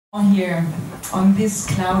Here on this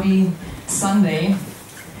cloudy Sunday.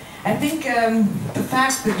 I think the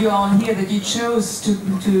fact that you're all here, that you chose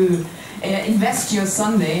to invest your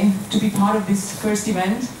Sunday to be part of this first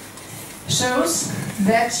event, shows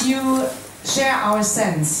that you share our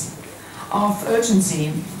sense of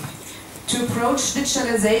urgency to approach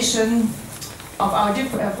digitalization of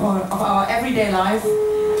our everyday life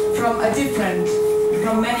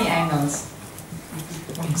from many angles.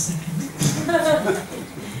 1 second.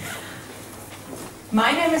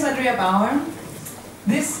 My name is Andrea Bauer.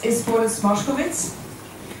 This is Boris Moshkovits.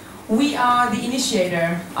 We are the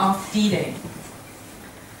initiator of D.DAY.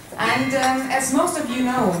 And as most of you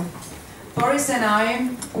know, Boris and I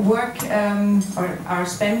or are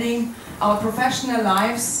spending our professional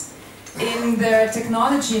lives in the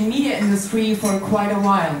technology and media industry for quite a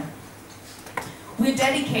while. We're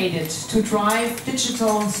dedicated to drive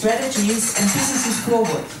digital strategies and businesses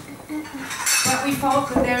forward. But we felt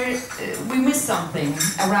that we missed something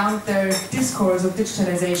around the discourse of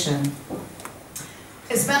digitalization.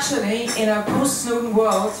 Especially in a post-Snowden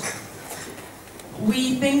world,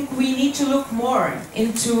 we think we need to look more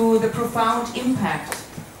into the profound impact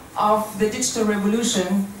of the digital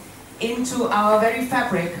revolution into our very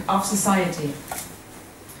fabric of society.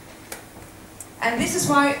 And this is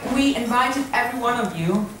why we invited every one of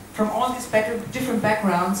you from all these different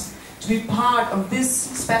backgrounds to be part of this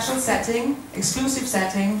special setting, exclusive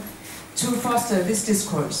setting, to foster this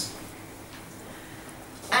discourse.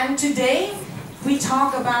 And today we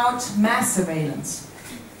talk about mass surveillance,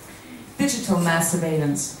 digital mass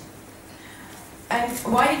surveillance. And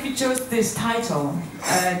why did we choose this title,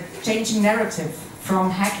 Changing Narrative from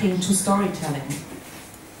Hacking to Storytelling?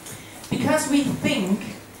 Because we think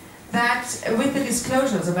that with the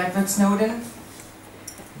disclosures of Edward Snowden,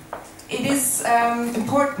 it is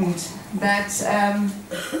important that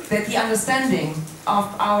the understanding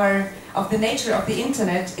of the nature of the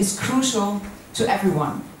internet is crucial to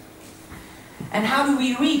everyone. And how do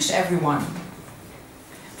we reach everyone?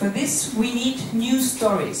 For this we need new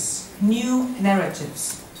stories, new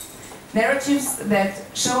narratives. Narratives that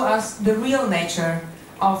show us the real nature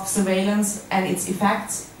of surveillance and its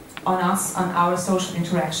effects on us, on our social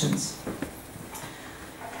interactions.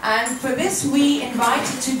 And for this we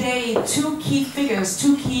invited today two key figures,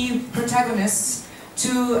 two key protagonists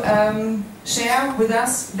to share with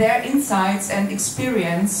us their insights and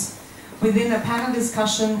experience within a panel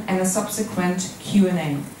discussion and a subsequent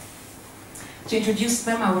Q&A. To introduce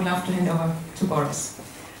them, I would love to hand over to Boris.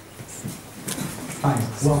 Hi,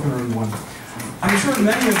 welcome everyone. I'm sure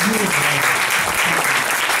many of you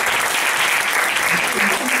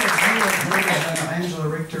have Angela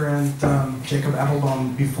Richter and Jacob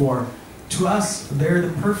Appelbaum before. To us, they're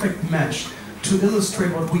the perfect match to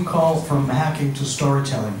illustrate what we call from hacking to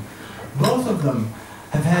storytelling. Both of them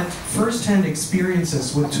have had first-hand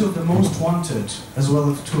experiences with two of the most wanted, as well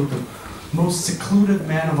as two of the most secluded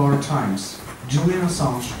men of our times, Julian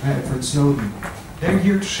Assange and Edward Snowden. They're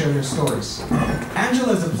here to share their stories.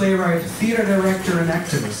 Angela is a playwright, theater director, and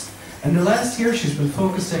activist. And the last year she's been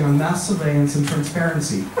focusing on mass surveillance and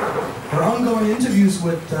transparency. Her ongoing interviews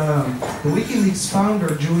with the WikiLeaks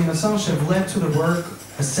founder, Julian Assange, have led to the work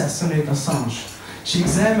Assassinate Assange. She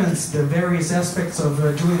examines the various aspects of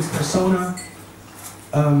Julian's persona,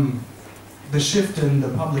 the shift in the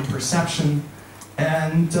public perception,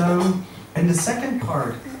 and in the second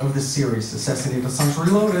part of the series, Assassinate Assange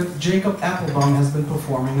Reloaded, Jacob Appelbaum has been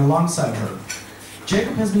performing alongside her.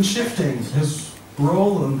 Jacob has been shifting his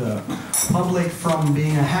role in the public from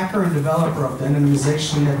being a hacker and developer of the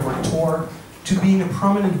anonymization network Tor to being a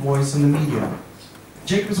prominent voice in the media.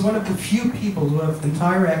 Jacob is one of the few people who have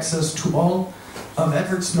entire access to all of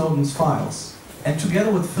Edward Snowden's files. And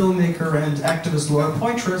together with filmmaker and activist Laura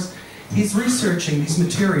Poitras, he's researching these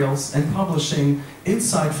materials and publishing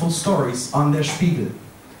insightful stories on Der Spiegel.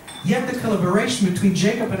 Yet the collaboration between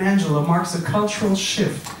Jacob and Angela marks a cultural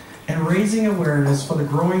shift and raising awareness for the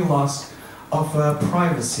growing loss of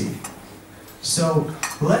privacy. So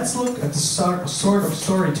let's look at the sort of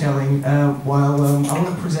storytelling while I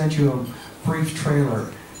want to present you a brief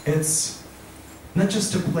trailer. It's not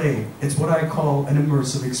just a play, it's what I call an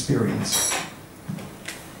immersive experience.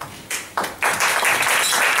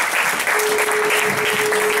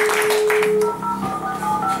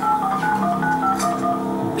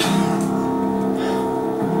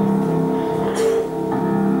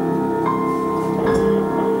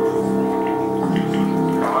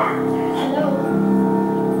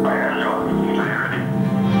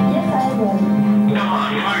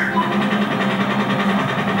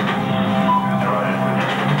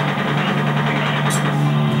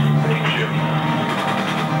 Thank you.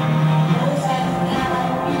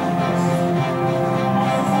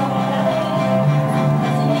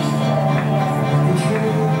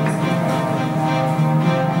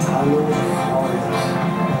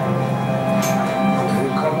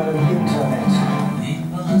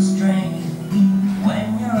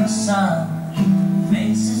 Assange.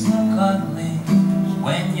 Faces look ugly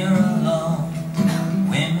when you're alone.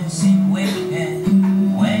 Women seem wicked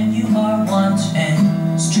when you are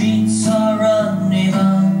wanted. Streets are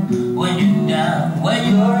uneven when you're down, when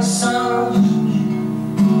you're Assange.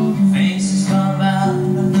 Faces come out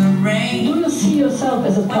of the rain. Do you see yourself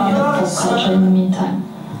as a part of pop culture in the meantime?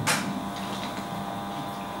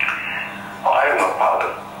 I am not part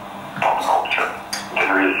of pop culture.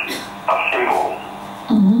 There is a symbol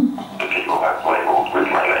that people have labeled with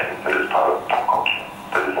my name that is part of pop culture.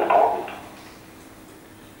 That is important.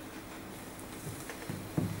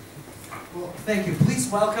 Well, thank you.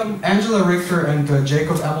 Please welcome Angela Richter and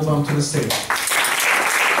Jacob Appelbaum to the stage.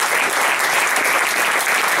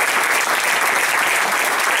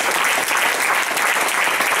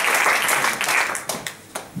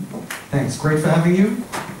 Thanks. Great for having you.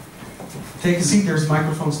 Take a seat. There's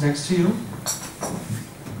microphones next to you.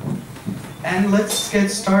 And let's get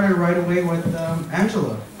started right away with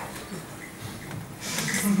Angela.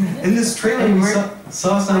 In this trailer, we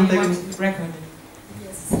saw something. Record.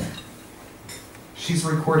 Yes. She's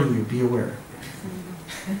recording you. Be aware.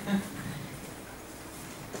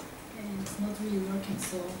 It's not really working,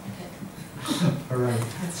 so okay. All right.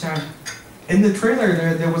 Let's start. In the trailer,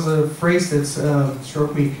 there was a phrase that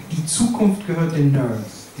struck me. Die Zukunft gehört den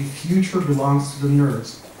Nerds. The future belongs to the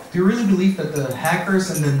nerds. Do you really believe that the hackers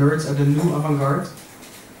and the nerds are the new avant-garde?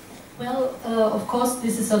 Well, of course,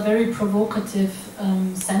 this is a very provocative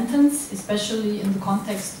sentence, especially in the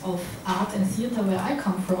context of art and theater where I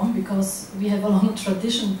come from, because we have a long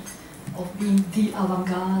tradition of being the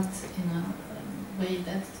avant-garde in a way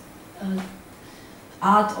that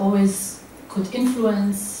art always could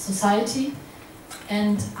influence society.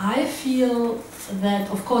 And I feel that,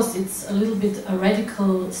 of course, it's a little bit a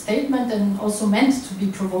radical statement and also meant to be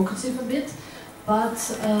provocative a bit, but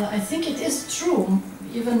I think it is true,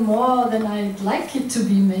 even more than I'd like it to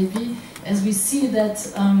be, maybe, as we see that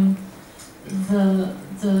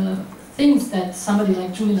the things that somebody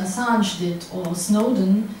like Julian Assange did or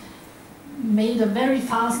Snowden made a very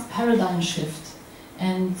fast paradigm shift.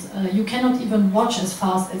 And you cannot even watch as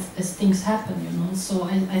fast as things happen, you know. So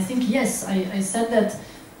I think, yes, I said that.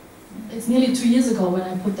 It's nearly 2 years ago when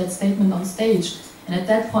I put that statement on stage, and at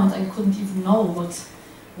that point I couldn't even know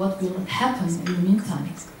what will happen in the meantime.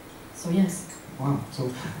 So yes. Wow. So,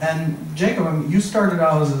 and Jacob, I mean, you started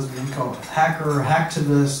out as what we call hacker,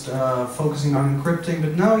 hacktivist, focusing on encrypting,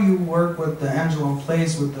 but now you work with the Angela on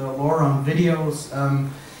Plays, with the Laura on videos.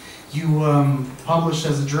 You published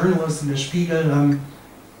as a journalist in the Spiegel.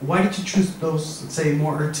 Why did you choose those, let's say,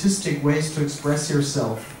 more artistic ways to express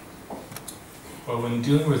yourself? Well, when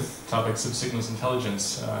dealing with topics of signals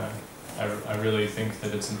intelligence, I really think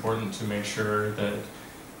that it's important to make sure that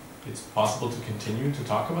it's possible to continue to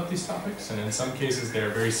talk about these topics, and in some cases there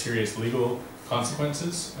are very serious legal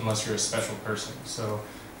consequences unless you're a special person. So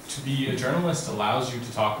to be a journalist allows you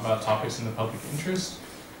to talk about topics in the public interest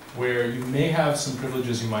where you may have some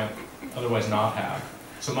privileges you might otherwise not have.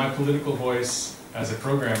 So my political voice as a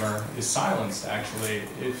programmer is silenced, actually,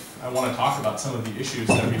 if I want to talk about some of the issues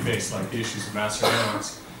that we face, like the issues of mass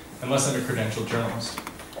surveillance, unless I'm a credentialed journalist.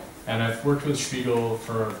 And I've worked with Spiegel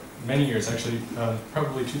for many years, actually.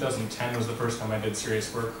 Probably 2010 was the first time I did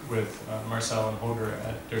serious work with Marcel and Holger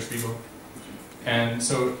at Der Spiegel. And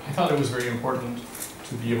so I thought it was very important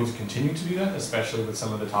to be able to continue to do that, especially with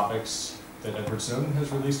some of the topics that Edward Snowden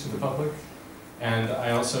has released to the public. And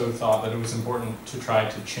I also thought that it was important to try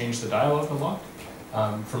to change the dialogue a lot.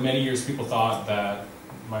 For many years, people thought that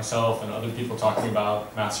myself and other people talking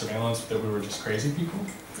about mass surveillance, that we were just crazy people.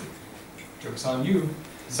 Joke's on you.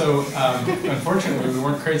 So, unfortunately, we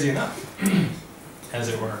weren't crazy enough, as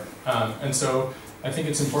it were. And so, I think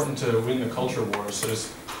it's important to win the culture wars,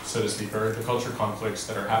 so to speak, or the culture conflicts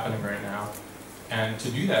that are happening right now. And to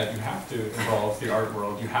do that, you have to involve the art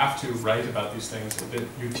world. You have to write about these things.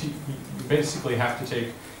 You basically have to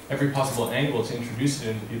take every possible angle to introduce it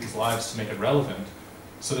into people's lives to make it relevant,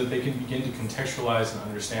 so that they can begin to contextualize and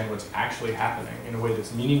understand what's actually happening in a way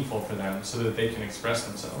that's meaningful for them, so that they can express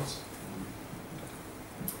themselves.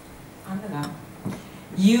 Andrea,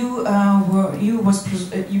 you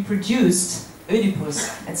produced Oedipus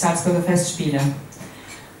at Salzburger Festspiele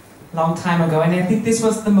long time ago, and I think this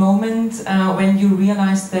was the moment when you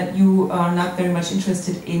realized that you are not very much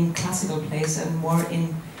interested in classical plays and more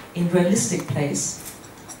in realistic plays.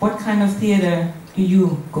 What kind of theater do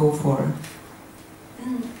you go for?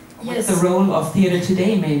 What's the role of theater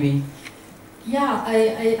today, maybe? Yeah,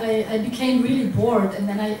 I became really bored, and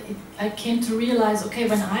then I came to realize, okay,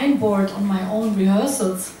 when I'm bored on my own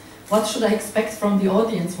rehearsals, what should I expect from the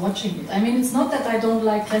audience watching it? I mean, it's not that I don't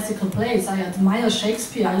like classical plays. I admire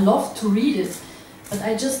Shakespeare. I love to read it. But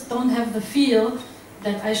I just don't have the feel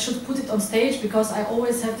that I should put it on stage, because I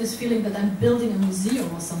always have this feeling that I'm building a museum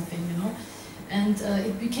or something, you know. And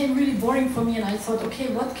it became really boring for me, and I thought, okay,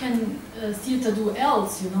 what can theater do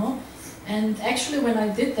else, you know? And actually, when I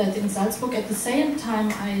did that in Salzburg, at the same time,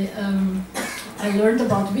 I learned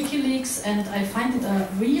about WikiLeaks, and I find it a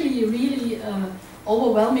really, really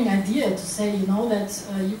overwhelming idea to say, you know, that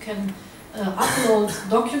you can upload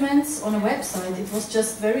documents on a website. It was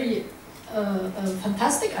just very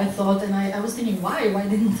fantastic, I thought, and I was thinking, why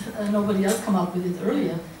didn't nobody else come up with it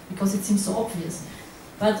earlier? Because it seems so obvious.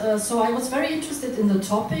 But so I was very interested in the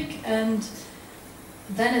topic, and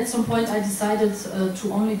then at some point I decided to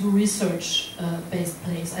only do research-based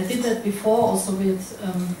plays. I did that before also with,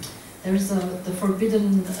 there is the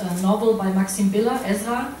forbidden novel by Maxim Biller,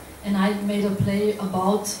 Ezra, and I made a play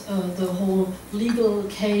about the whole legal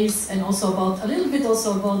case, and also about, a little bit also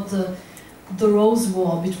about the Rose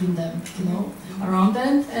War between them, you know, around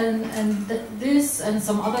that, and this and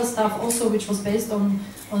some other stuff also, which was based on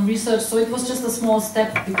research. So it was just a small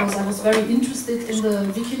step, because I was very interested in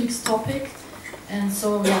the WikiLeaks topic, and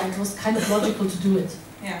so yeah, it was kind of logical to do it.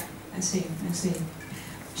 Yeah, I see.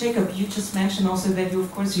 Jacob, you just mentioned also that you,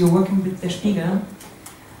 of course, you're working with Der Spiegel.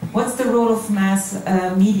 What's the role of mass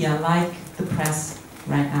media, like the press,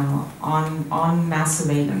 right now, on mass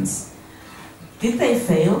surveillance? Did they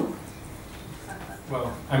fail?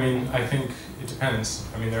 Well, I mean, I think it depends.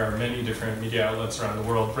 I mean, there are many different media outlets around the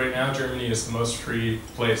world. Right now, Germany is the most free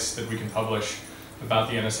place that we can publish about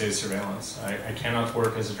the NSA's surveillance. I cannot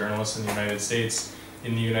work as a journalist in the United States.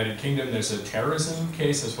 In the United Kingdom, there's a terrorism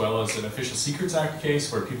case as well as an Official Secrets Act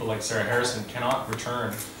case where people like Sarah Harrison cannot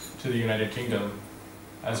return to the United Kingdom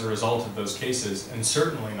as a result of those cases, and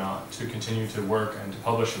certainly not to continue to work and to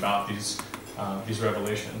publish about these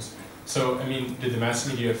revelations. So, I mean, did the mass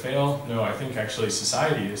media fail? No, I think actually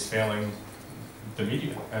society is failing the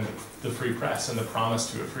media and the free press and the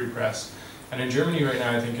promise to a free press. And in Germany right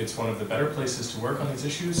now, I think it's one of the better places to work on these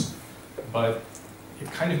issues, but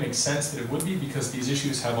it kind of makes sense that it would be, because these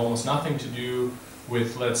issues have almost nothing to do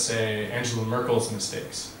with, let's say, Angela Merkel's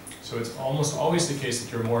mistakes. So it's almost always the case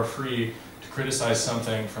that you're more free to criticize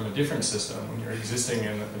something from a different system when you're existing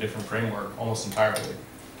in a different framework almost entirely.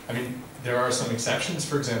 I mean, there are some exceptions.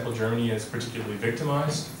 For example, Germany is particularly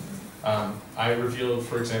victimized. I revealed,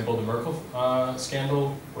 for example, the Merkel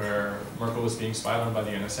scandal, where Merkel was being spied on by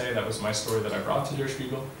the NSA. That was my story that I brought to Der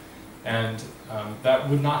Spiegel. And that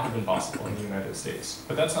would not have been possible in the United States.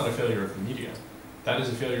 But that's not a failure of the media. That is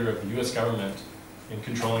a failure of the US government in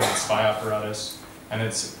controlling its spy apparatus, and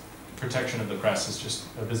its protection of the press is just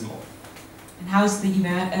abysmal. And how is the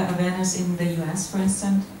awareness in the US, for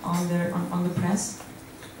instance, on the press?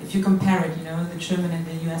 If you compare it, you know, the German and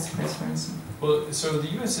the US press, for instance. Well, so the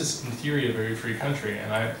US is in theory a very free country,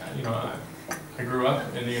 and I grew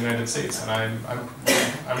up in the United States, and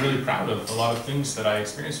I'm really proud of a lot of things that I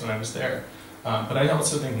experienced when I was there. But I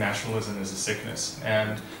also think nationalism is a sickness,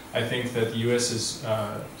 and I think that the US is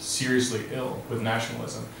seriously ill with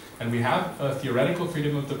nationalism. And we have a theoretical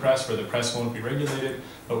freedom of the press where the press won't be regulated,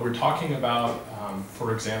 but we're talking about,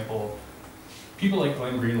 for example, people like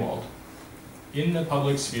Glenn Greenwald in the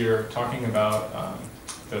public sphere talking about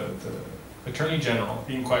the Attorney General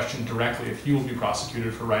being questioned directly if he will be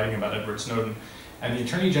prosecuted for writing about Edward Snowden. And the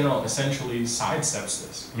Attorney General essentially sidesteps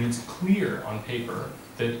this. I mean, it's clear on paper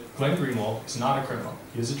that Glenn Greenwald is not a criminal.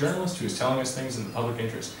 He is a journalist who is telling us things in the public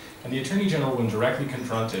interest. And the Attorney General, when directly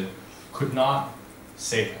confronted, could not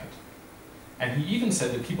say that. And he even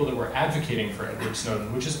said that people that were advocating for Edward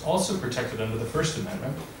Snowden, which is also protected under the First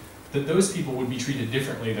Amendment, that those people would be treated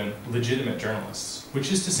differently than legitimate journalists,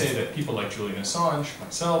 which is to say that people like Julian Assange,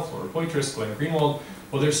 myself, Laura Poitras, Glenn Greenwald,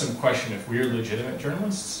 well, there's some question if we're legitimate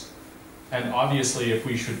journalists. And obviously, if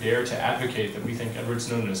we should dare to advocate that we think Edward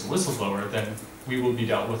Snowden is a whistleblower, then we will be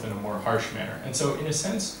dealt with in a more harsh manner. And so, in a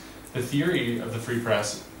sense, the theory of the free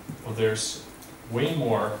press, well, there's way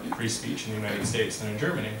more free speech in the United States than in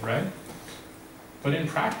Germany, right? But in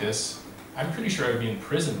practice, I'm pretty sure I'd be in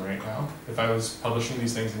prison right now if I was publishing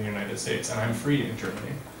these things in the United States, and I'm free in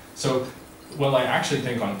Germany. So, while I actually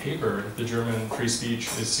think on paper the German free speech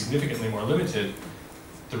is significantly more limited,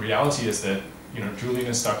 the reality is that, you know, Julian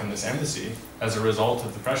is stuck in this embassy as a result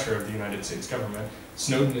of the pressure of the United States government.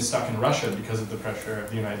 Snowden is stuck in Russia because of the pressure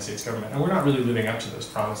of the United States government, and we're not really living up to those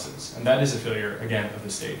promises. And that is a failure, again, of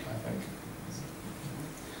the state, I think.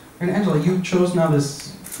 And Angela, you chose now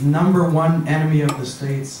this #1 enemy of the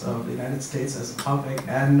states, of the United States, as a topic,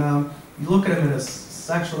 and you look at him as a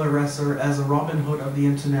sexual harasser, as a Robin Hood of the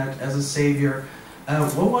internet, as a savior.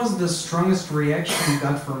 What was the strongest reaction you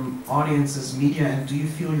got from audiences, media, and do you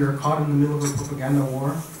feel you're caught in the middle of a propaganda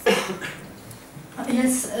war?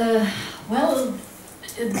 Yes, well,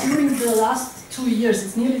 during the last 2 years,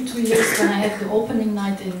 it's nearly 2 years when I had the opening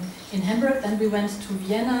night in Hamburg, then we went to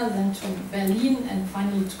Vienna, then to Berlin, and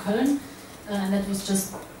finally to Köln, and that was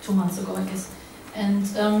just 2 months ago, I guess. And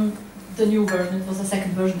the new version, it was a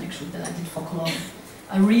second version actually that I did for Cologne,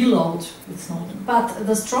 a reload with Snowden. But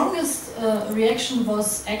the strongest reaction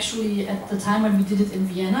was actually at the time when we did it in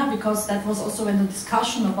Vienna, because that was also when the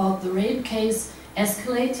discussion about the rape case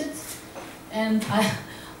escalated. And I,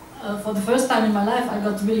 for the first time in my life, I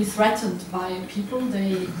got really threatened by people.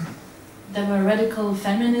 There were radical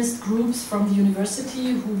feminist groups from the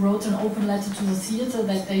university who wrote an open letter to the theater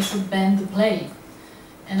that they should ban the play.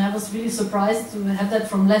 And I was really surprised to have that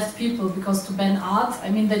from left people, because to ban art, I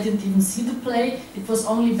mean, they didn't even see the play. It was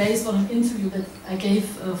only based on an interview that I gave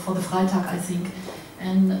for the Freitag, I think.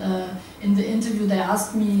 And in the interview, they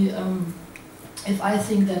asked me if I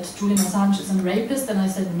think that Julian Assange is a rapist, and I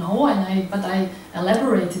said no, but I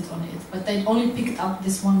elaborated on it. But they only picked up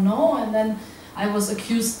this one no, and then I was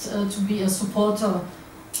accused to be a supporter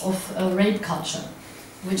of rape culture,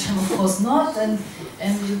 which I'm of course not, and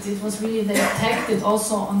it was really, they attacked it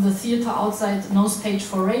also on the theater outside, no stage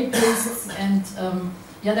for rapists, and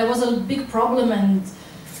yeah, there was a big problem, and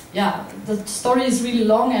yeah, the story is really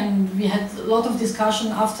long, and we had a lot of discussion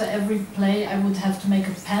after every play. I would have to make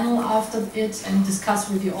a panel after it and discuss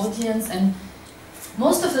with the audience, and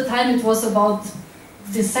most of the time it was about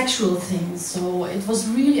the sexual things, so it was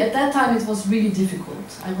really, at that time it was really difficult.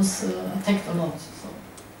 I was attacked a lot,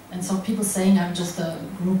 and so people saying I'm just a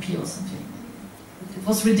groupie or something. It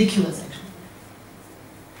was ridiculous actually.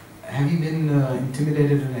 Have you been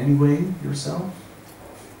intimidated in any way yourself?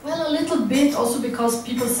 Well, a little bit, also because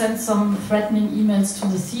people sent some threatening emails to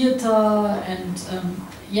the theater, and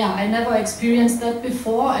yeah, I never experienced that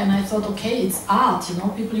before, and I thought, okay, it's art, you know,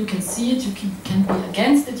 people, you can see it, you can be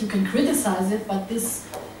against it, you can criticize it, but this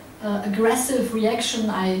aggressive reaction,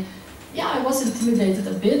 I was intimidated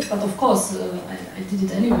a bit, but of course, I did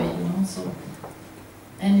it anyway, you know, so.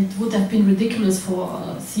 And it would have been ridiculous for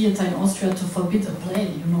a theater in Austria to forbid a play,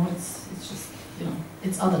 you know, it's just, you know,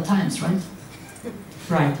 it's other times, right?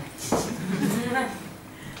 Right.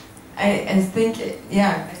 I think,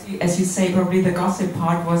 yeah, as you say, probably the gossip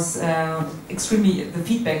part was extremely, the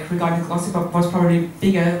feedback regarding gossip was probably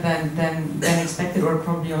bigger than expected, or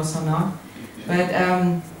probably also not. But,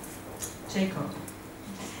 Jacob,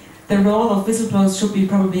 the role of whistleblowers should be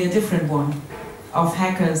probably a different one, of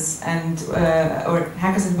hackers and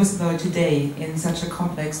whistleblower today in such a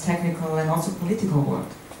complex technical and also political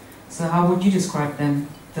world. So how would you describe them,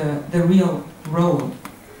 the real role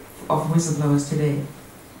of whistleblowers today?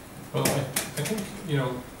 Well, I think, you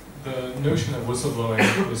know, the notion of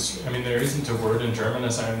whistleblowing is, I mean, there isn't a word in German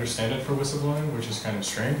as I understand it for whistleblowing, which is kind of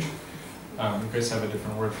strange. You guys have a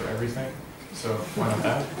different word for everything, so why not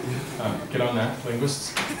that? Get on that,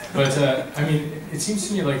 linguists. But, I mean, it seems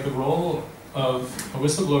to me like the role of a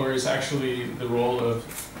whistleblower is actually the role of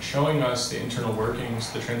showing us the internal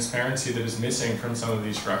workings, the transparency that is missing from some of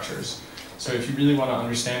these structures. So if you really want to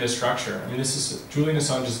understand a structure, I mean, this is Julian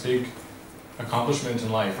Assange's big accomplishment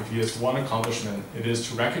in life. If he has one accomplishment, it is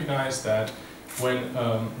to recognize that when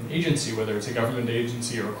an agency, whether it's a government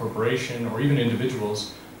agency or a corporation or even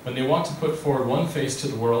individuals, when they want to put forward one face to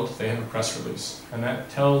the world, they have a press release. And that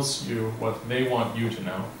tells you what they want you to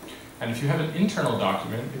know. And if you have an internal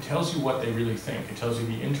document, it tells you what they really think. It tells you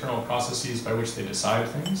the internal processes by which they decide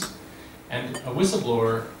things. And a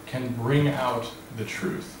whistleblower can bring out the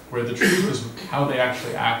truth, where the truth is how they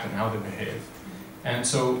actually act and how they behave. And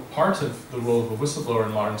so part of the role of a whistleblower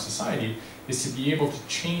in modern society is to be able to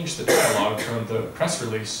change the dialogue from the press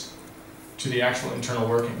release to the actual internal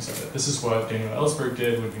workings of it. This is what Daniel Ellsberg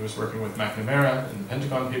did when he was working with McNamara and the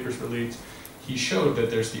Pentagon Papers were leaked. He showed that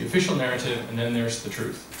there's the official narrative and then there's the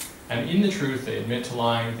truth. And in the truth, they admit to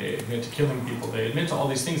lying, they admit to killing people, they admit to all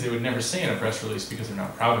these things they would never say in a press release because they're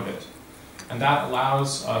not proud of it. And that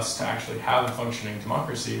allows us to actually have a functioning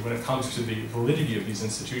democracy when it comes to the validity of these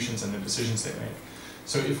institutions and the decisions they make.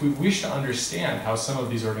 So if we wish to understand how some of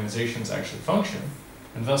these organizations actually function,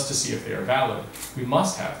 and thus to see if they are valid, we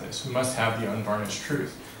must have this. We must have the unvarnished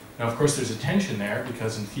truth. Now, of course, there's a tension there,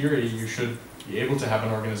 because in theory, you should be able to have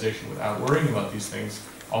an organization without worrying about these things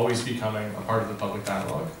always becoming a part of the public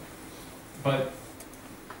dialogue. But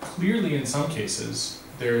clearly, in some cases,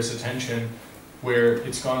 there is a tension where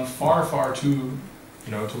it's gone far, far too,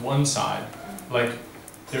 to one side. Like,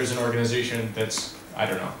 there's an organization that's, I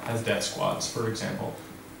don't know, has death squads, for example.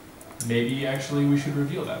 maybe actually we should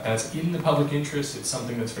reveal that. That's in the public interest, it's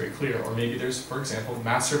something that's very clear. Or maybe there's, for example,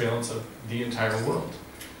 mass surveillance of the entire world.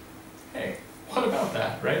 Hey, what about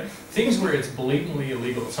that, right? Things where it's blatantly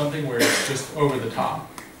illegal, something where it's just over the top,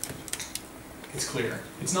 it's clear.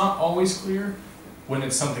 It's not always clear when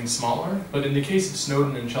it's something smaller, but in the case of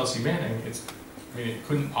Snowden and Chelsea Manning, it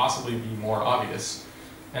couldn't possibly be more obvious.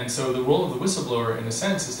 And so the role of the whistleblower, in a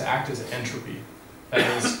sense, is to act as an entropy.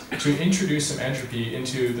 That is, to introduce some entropy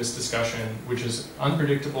into this discussion, which is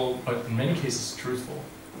unpredictable, but in many cases truthful.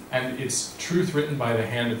 And it's truth written by the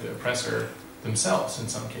hand of the oppressor themselves in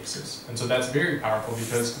some cases. And so that's very powerful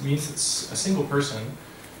because it means that a single person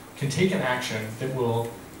can take an action that will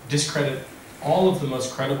discredit all of the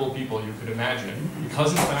most credible people you could imagine,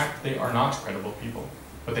 because in fact they are not credible people,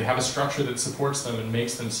 but they have a structure that supports them and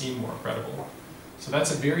makes them seem more credible. So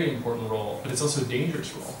that's a very important role, but it's also a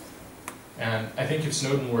dangerous role. And I think if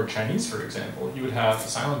Snowden were Chinese, for example, he would have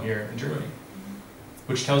asylum here in Germany,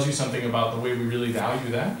 which tells you something about the way we really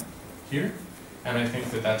value that here. And I think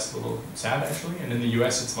that that's a little sad, actually. And in the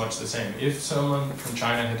US, it's much the same. If someone from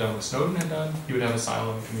China had done what Snowden had done, he would have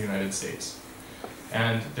asylum in the United States.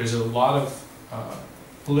 And there's a lot of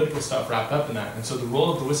political stuff wrapped up in that. And so the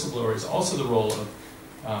role of the whistleblower is also the role of,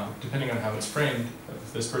 depending on how it's framed,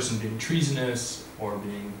 of this person being treasonous or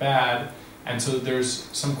being bad. And so there's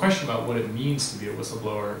some question about what it means to be a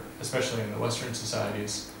whistleblower, especially in the Western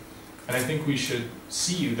societies. And I think we should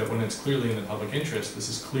see that when it's clearly in the public interest, this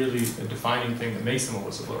is clearly a defining thing that makes them a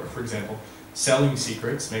whistleblower. For example, selling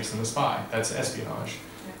secrets makes them a spy. That's espionage.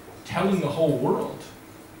 Yeah. Telling the whole world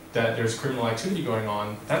that there's criminal activity going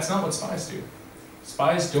on, that's not what spies do.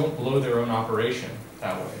 Spies don't blow their own operation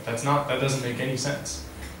that way. That doesn't make any sense.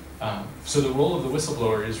 So the role of the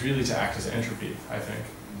whistleblower is really to act as entropy, I think.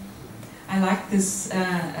 I like this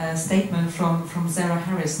statement from Sarah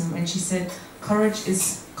Harrison when she said, "Courage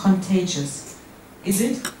is contagious." Is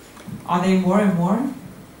it? Are they more and more?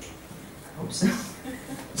 I hope so.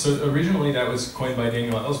 So originally that was coined by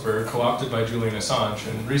Daniel Ellsberg, co-opted by Julian Assange,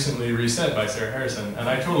 and recently reset by Sarah Harrison, and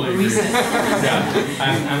I totally agree. Yeah,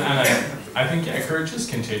 and I think, yeah, courage is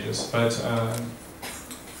contagious, but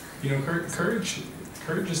you know, courage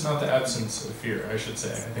is not the absence of fear, I should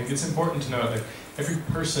say. I think it's important to know that every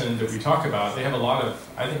person that we talk about, they have a lot of,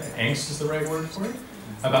 I think angst is the right word for it,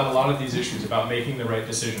 about a lot of these issues, about making the right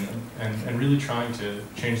decision and really trying to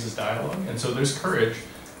change this dialogue. And so there's courage,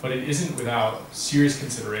 but it isn't without serious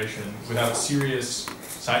consideration, without serious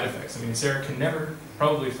side effects. I mean, Sarah can never,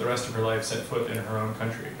 probably for the rest of her life, set foot in her own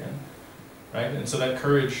country again, right? And so that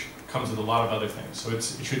courage comes with a lot of other things. So it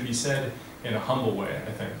should be said in a humble way,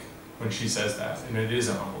 I think, when she says that, and it is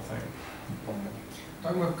a humble thing.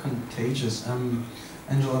 Talking about contagious,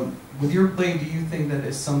 Angela, with your play, do you think that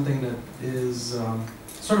is something that is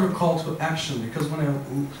sort of a call to action? Because when I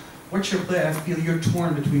watch your play, I feel you're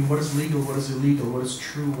torn between what is legal, what is illegal, what is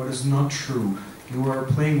true, what is not true. You are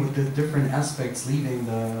playing with the different aspects, leaving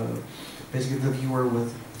basically the viewer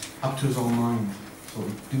with up to his own mind. So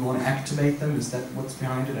do you want to activate them? Is that what's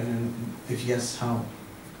behind it? And if yes, how?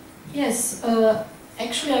 Yes.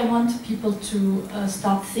 Actually, I want people to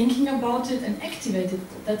start thinking about it and activate it.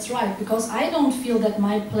 That's right, because I don't feel that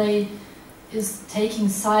my play is taking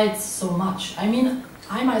sides so much. I mean,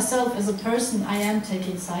 I myself, as a person, I am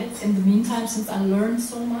taking sides. In the meantime, since I learned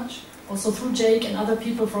so much, also through Jake and other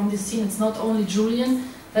people from this scene, it's not only Julian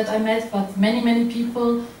that I met, but many, many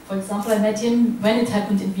people. For example, I met him when it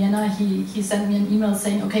happened in Vienna. He sent me an email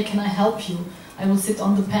saying, "Okay, can I help you? I will sit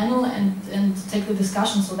on the panel and take the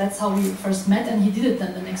discussion." So that's how we first met, and he did it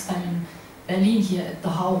then the next time in Berlin here at the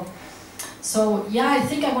Hau. So yeah, I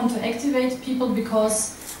think I want to activate people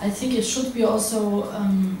because I think it should be also,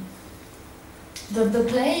 the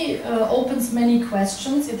play opens many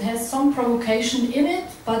questions. It has some provocation in it,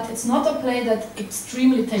 but it's not a play that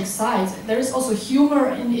extremely takes sides. There is also humor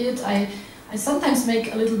in it. I sometimes make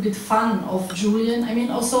a little bit fun of Julian. I mean,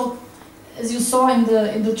 also, as you saw in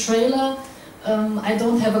the trailer, I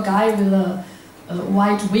don't have a guy with a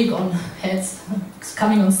white wig on head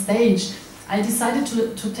coming on stage. I decided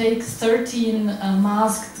to take 13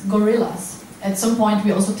 masked gorillas. At some point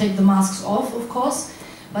we also take the masks off, of course,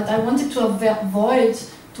 but I wanted to avoid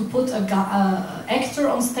to put an actor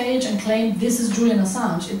on stage and claim this is Julian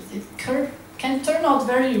Assange. It can turn out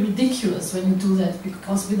very ridiculous when you do that,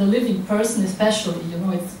 because with a living person especially, you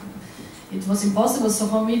know, it was impossible. So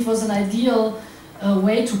for me it was an ideal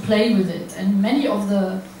way to play with it, and many of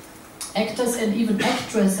the actors and even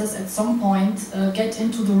actresses at some point get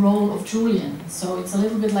into the role of Julian, so it's a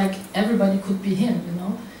little bit like everybody could be him, you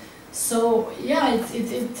know. So yeah,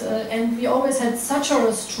 and we always had such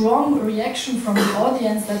a strong reaction from the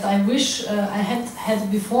audience that I wish I had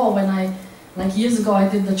before when like years ago I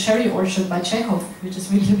did The Cherry Orchard by Chekhov, which is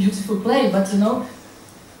really a beautiful play, but you know,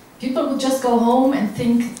 people would just go home and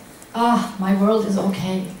think, ah, my world is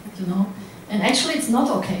okay, you know, and actually it's not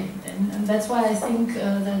okay, and that's why I think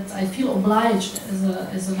that I feel obliged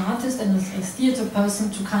as an artist and as a theater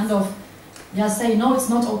person to kind of, yeah, say, no, it's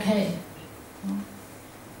not okay.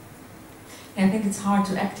 I think it's hard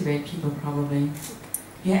to activate people, probably.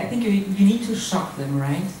 Yeah, I think you need to shock them,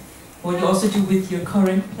 right? What you also do with your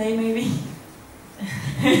current play, maybe?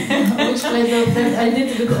 Which play that I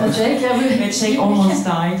did with Jake? Yeah, Jake almost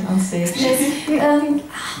died on stage. Yes,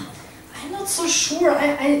 I'm not so sure.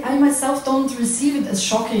 I myself don't receive it as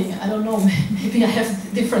shocking. I don't know, maybe I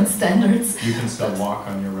have different standards. You can still walk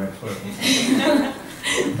on your right foot.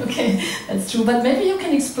 Okay, that's true. But maybe you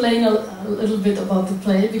can explain a little bit about the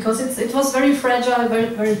play, because it was very fragile,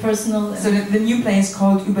 very personal. So the new play is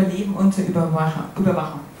called Überleben unter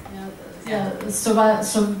Überwachung. Yeah,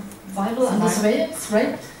 survival under surveillance,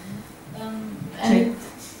 right? And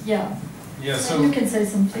yeah. Yeah. So you can say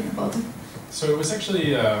something about it. So it was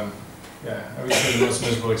actually, I would say the most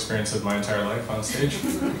miserable experience of my entire life on stage.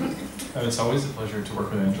 It's always a pleasure to work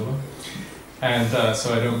with Angela. And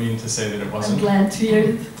so I don't mean to say that it wasn't. I'm glad to hear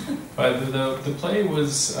it. But the play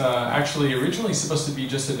was actually originally supposed to be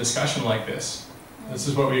just a discussion like this. This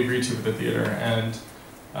is what we agreed to with the theater. And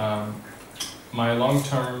my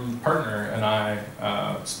long-term partner and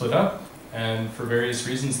I split up. And for various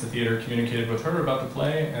reasons, the theater communicated with her about the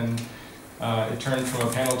play. And it turned from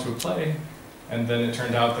a panel to a play. And then it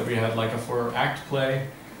turned out that we had like a 4-act play.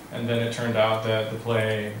 And then it turned out that the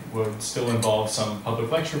play would still involve some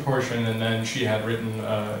public lecture portion, and then she had written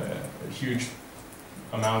a huge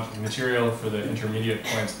amount of material for the intermediate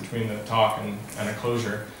points between the talk and a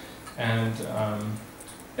closure. And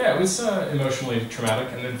yeah, it was emotionally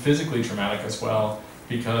traumatic and then physically traumatic as well,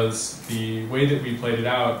 because the way that we played it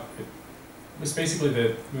out, it was basically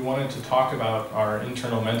that we wanted to talk about our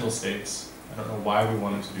internal mental states. I don't know why we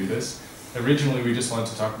wanted to do this. Originally, we just wanted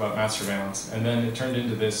to talk about mass surveillance, and then it turned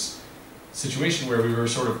into this situation where we were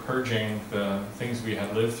sort of purging the things we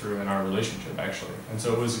had lived through in our relationship, actually. And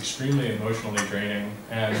so it was extremely emotionally draining,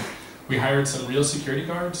 and we hired some real security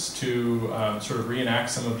guards to sort of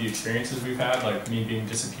reenact some of the experiences we've had, like me being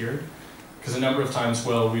disappeared. Because a number of times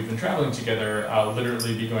while we've been traveling together, I'll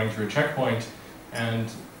literally be going through a checkpoint, and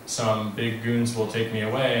some big goons will take me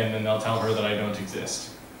away, and then they'll tell her that I don't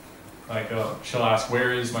exist. Like, she'll ask,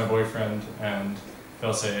 where is my boyfriend? And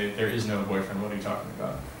they'll say, there is no boyfriend, what are you talking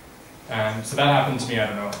about? And so that happened to me, I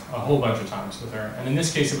don't know, a whole bunch of times with her. And in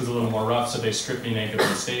this case, it was a little more rough, so they stripped me naked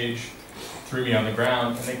on stage, threw me on the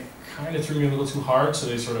ground, and they kind of threw me a little too hard, so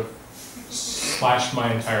they sort of slashed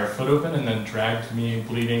my entire foot open and then dragged me,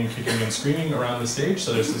 bleeding, kicking, and screaming around the stage.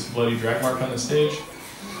 So there's this bloody drag mark on the stage.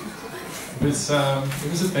 It was a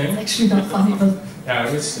thing. It's actually not funny, but... Yeah,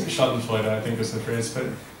 it was Schadenfreude, I think was the phrase, but...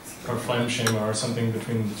 or Fremdschäme or something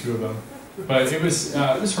between the two of them. But it was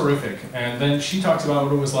horrific. And then she talked about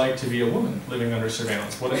what it was like to be a woman living under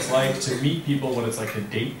surveillance, what it's like to meet people, what it's like to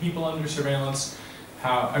date people under surveillance.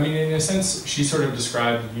 How, I mean, in a sense, she sort of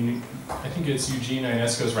described, I think it's Eugene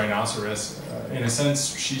Ionesco's Rhinoceros. In a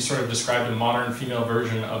sense, she sort of described a modern female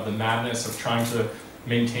version of the madness of trying to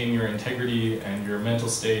maintain your integrity and your mental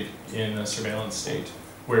state in a surveillance state,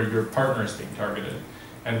 where your partner is being targeted,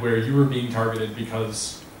 and where you were being targeted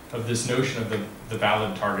because of this notion of the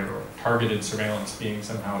valid target or targeted surveillance being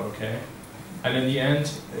somehow okay. And in the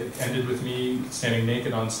end, it ended with me standing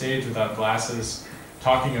naked on stage without glasses,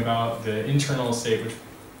 talking about the internal state, which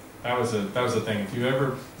that was a thing. If you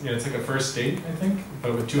ever, it's like a first date, I think,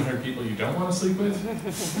 but with 200 people you don't want to sleep with,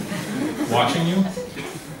 watching you,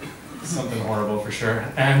 something horrible for sure.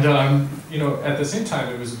 And at the same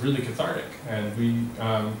time, it was really cathartic, and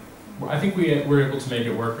I think we were able to make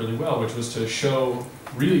it work really well, which was to show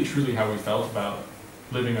really truly how we felt about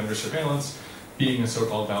living under surveillance, being a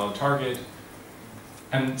so-called valid target,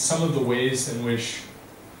 and some of the ways in which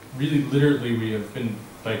really literally we have been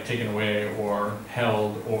like taken away or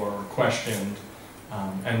held or questioned,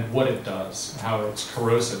 and what it does, how it's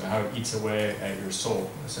corrosive, how it eats away at your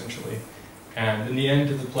soul, essentially. And in the end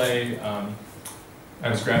of the play, I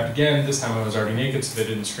was grabbed again. This time I was already naked, so they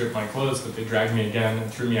didn't strip my clothes, but they dragged me again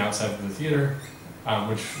and threw me outside of the theater,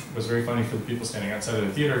 which was very funny for the people standing outside of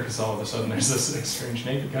the theater, because all of a sudden there's this strange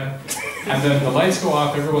naked guy. And then the lights go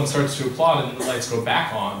off, everyone starts to applaud, and the lights go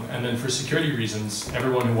back on. And then for security reasons,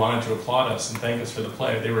 everyone who wanted to applaud us and thank us for the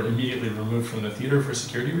play, they were immediately removed from the theater for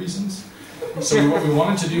security reasons. So what we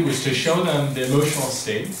wanted to do was to show them the emotional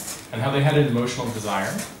state and how they had an emotional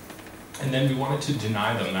desire, And then we wanted to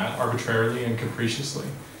deny them that arbitrarily and capriciously.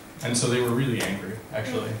 And so they were really angry,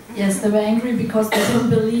 actually. Yes, they were angry because they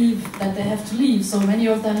didn't believe that they have to leave. So many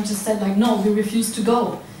of them just said like, no, we refuse to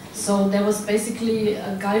go. So there was basically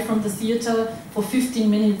a guy from the theater for 15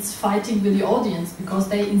 minutes fighting with the audience because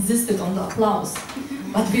they insisted on the applause.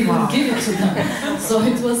 But we wouldn't give it to them. So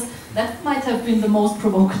it was, that might have been the most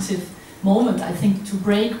provocative moment, I think, to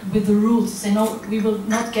break with the rule, to say, no, we will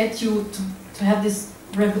not get you to have this,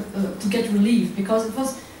 to get relief, because it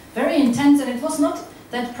was very intense and it was not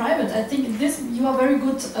that private. I think this, you are a very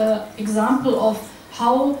good example of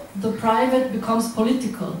how the private becomes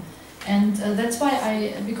political. And that's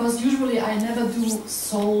why because usually I never do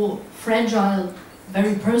so fragile,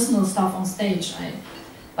 very personal stuff on stage.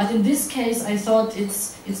 But in this case I thought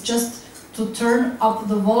it's just to turn up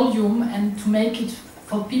the volume and to make it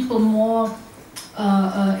for people more,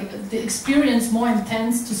 the experience more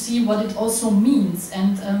intense, to see what it also means,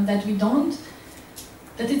 and that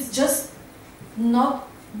it's just not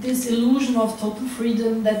this illusion of total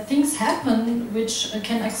freedom, that things happen which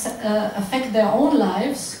can affect their own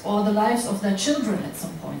lives or the lives of their children at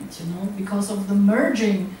some point, you know, because of the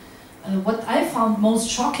merging. What I found most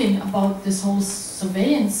shocking about this whole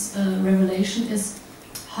surveillance revelation is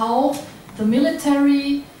how the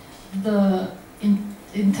military, the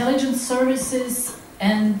intelligence services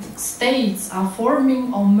and states are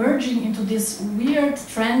forming or merging into this weird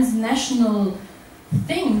transnational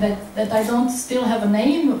thing that I don't still have a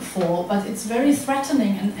name for, but it's very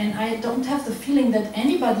threatening, and I don't have the feeling that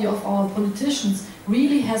anybody of our politicians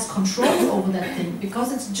really has control over that thing,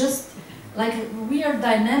 because it's just like a weird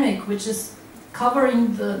dynamic which is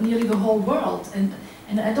covering nearly the whole world, and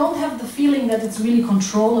I don't have the feeling that it's really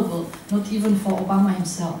controllable, not even for Obama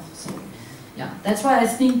himself. So yeah, that's why I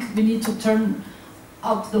think we need to turn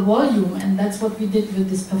up the volume, and that's what we did with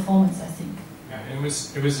this performance, I think. Yeah, and it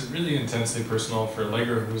was really intensely personal for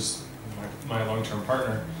Allegra, who's my long-term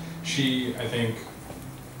partner. She, I think,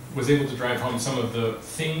 was able to drive home some of the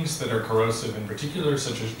things that are corrosive in particular,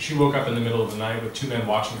 such as she woke up in the middle of the night with two men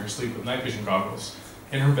watching her sleep with night vision goggles.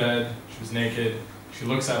 In her bed, she was naked, she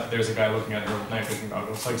looks up, there's a guy looking at her with night vision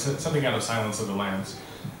goggles, like something out of Silence of the Lambs.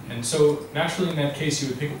 And so, naturally in that case, you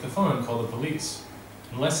would pick up the phone and call the police,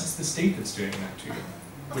 unless it's the state that's doing that to you,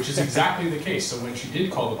 which is exactly the case. So when she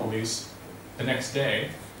did call the police the next day,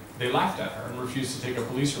 they laughed at her and refused to take a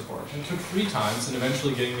police report. And it took 3 times, and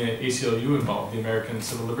eventually getting the ACLU involved, the American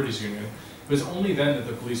Civil Liberties Union. It was only then that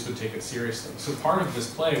the police would take it seriously. So part of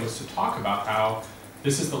this play was to talk about how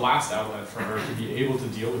this is the last outlet for her to be able to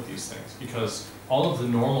deal with these things, because all of the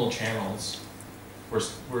normal channels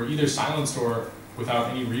were either silenced or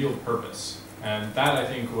without any real purpose. And that, I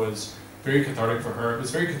think, was very cathartic for her. It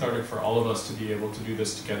was very cathartic for all of us to be able to do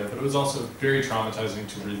this together, but it was also very traumatizing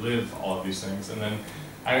to relive all of these things. And then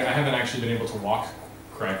I haven't actually been able to walk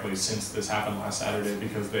correctly since this happened last Saturday,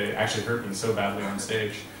 because they actually hurt me so badly on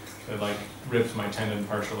stage. They like ripped my tendon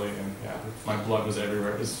partially, and yeah, my blood was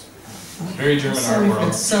everywhere. It was very German art world.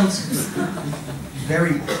 It sounds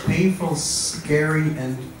very painful, scary,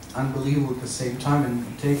 and unbelievable at the same time.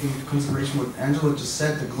 And taking into consideration what Angela just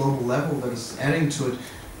said, the global level that is adding to it,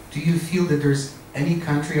 do you feel that there's any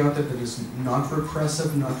country out there that is not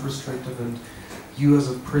repressive, not restrictive, and you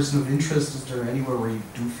as a person of interest, is there anywhere where you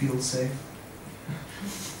do feel safe?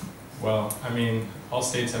 Well, I mean, all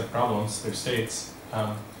states have problems, they're states.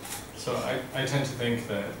 So I tend to think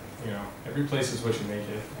that, you know, every place is what you make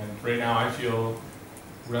it. And right now I feel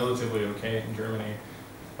relatively okay in Germany,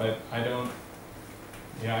 but I don't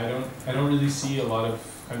really see a lot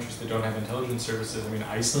of countries that don't have intelligence services. I mean,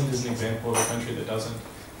 Iceland is an example of a country that doesn't,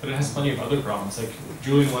 but it has plenty of other problems. Like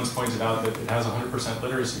Julian once pointed out that it has 100%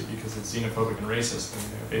 literacy because it's xenophobic and racist,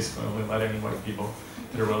 and basically only letting white people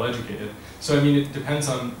that are well educated. So I mean, it depends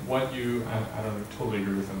on what you, I don't totally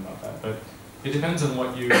agree with him about that, but it depends on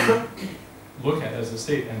what you look at as a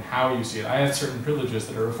state and how you see it. I have certain privileges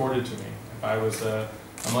that are afforded to me. If I was a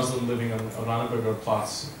Muslim living on Oranienburger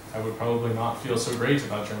Platz, I would probably not feel so great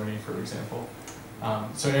about Germany, for example.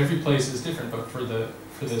 So every place is different, but for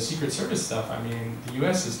the Secret Service stuff, I mean, the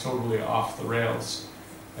US is totally off the rails.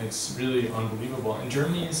 It's really unbelievable. And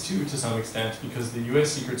Germany is too, to some extent, because the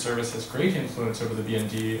US Secret Service has great influence over the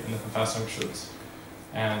BND and the Verfassungsschutz.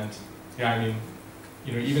 And yeah, I mean,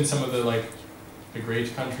 you know, even some of the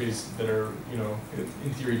great countries that are, you know,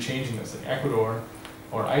 in theory changing this, like Ecuador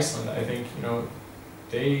or Iceland, I think, you know,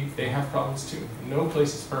 they have problems too. No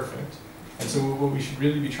place is perfect. And so what we should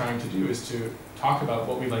really be trying to do is to talk about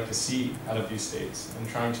what we'd like to see out of these states and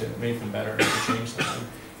trying to make them better and to change them. And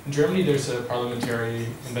in Germany, there's a parliamentary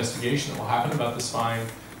investigation that will happen about the spying,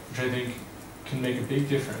 which I think can make a big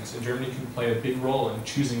difference, and Germany can play a big role in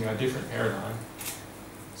choosing a different paradigm.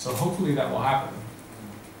 So hopefully that will happen.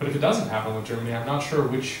 But if it doesn't happen with Germany, I'm not sure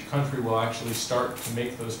which country will actually start to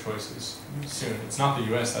make those choices soon. It's not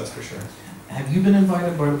the US, that's for sure. Have you been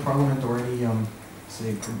invited by the parliament or any,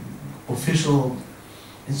 say, official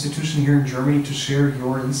institution here in Germany to share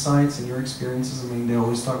your insights and your experiences? I mean, they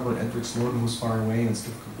always talk about Edward Snowden, who's far away, and it's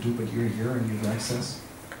difficult to do, but you're here and you have access.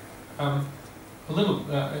 A little.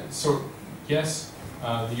 So yes,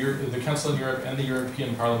 the Council of Europe and the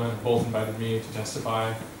European Parliament have both invited me to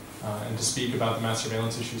testify and to speak about the mass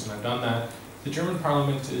surveillance issues, and I've done that. The German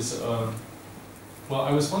Parliament is. Well,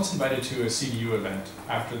 I was once invited to a CDU event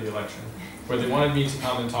after the election, where they wanted me to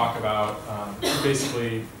come and talk about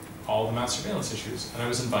basically all the mass surveillance issues, and I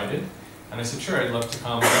was invited, and I said, sure, I'd love to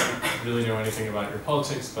come. I don't really know anything about your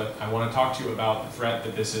politics, but I want to talk to you about the threat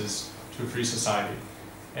that this is to a free society.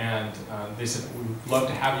 And they said, we'd love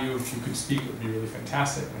to have you. If you could speak, it would be really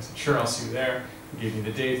fantastic. And I said, sure, I'll see you there. They gave me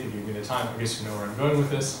the date, they gave me the time. I guess you know where I'm going with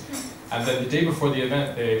this. And then the day before the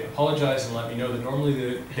event, they apologized and let me know that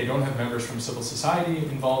normally they don't have members from civil society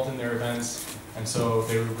involved in their events. And so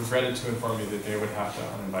they regretted to inform me that they would have to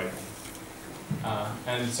uninvite me.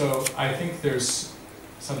 And so I think there's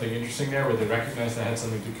something interesting there where they recognized I had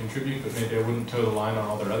something to contribute, but maybe I wouldn't toe the line on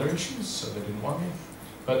all their other issues, so they didn't want me.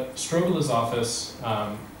 But Strobel's office,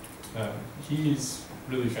 he's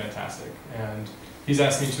really fantastic, and he's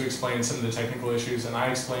asked me to explain some of the technical issues, and I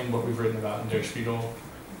explained what we've written about in Der Spiegel,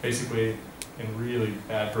 basically in really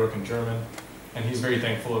bad broken German, and he's very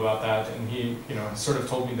thankful about that, and he, sort of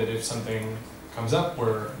told me that if something comes up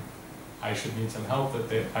where I should need some help,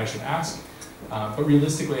 that I should ask. But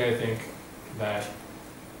realistically, I think that,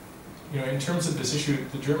 in terms of this issue,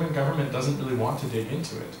 the German government doesn't really want to dig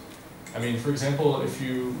into it. I mean, for example, if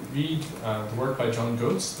you read the work by John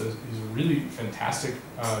Goetz, he's a really fantastic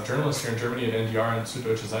journalist here in Germany at NDR and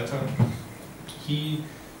Süddeutsche Zeitung. He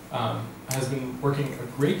has been working a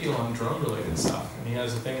great deal on drone-related stuff, and he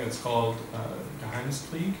has a thing that's called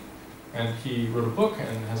Geheimniskrieg, and he wrote a book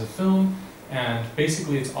and has a film, and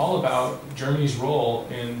basically it's all about Germany's role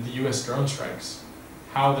in the US drone strikes,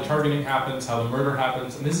 how the targeting happens, how the murder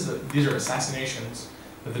happens, and these are assassinations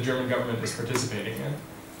that the German government is participating in.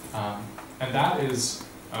 And that is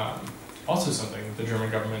also something that the German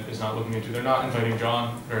government is not looking into. They're not inviting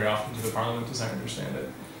John very often to the parliament, as I understand it.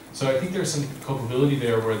 So I think there's some culpability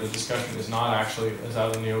there where the discussion is not actually as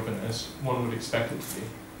out in the open as one would expect it to be,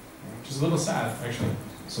 which is a little sad, actually.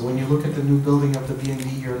 So when you look at the new building of the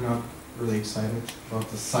BND, you're not really excited about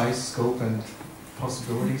the size, scope, and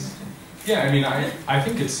possibilities? Yeah, I mean, I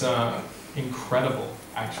think it's incredible,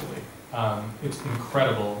 actually. It's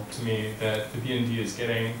incredible to me that the BND is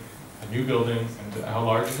getting a new building and how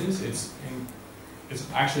large it is. It's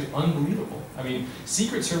actually unbelievable. I mean,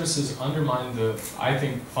 secret services undermine I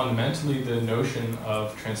think, fundamentally the notion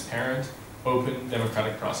of transparent, open,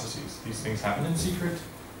 democratic processes. These things happen in secret.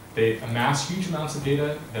 They amass huge amounts of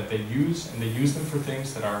data that they use, and they use them for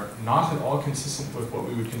things that are not at all consistent with what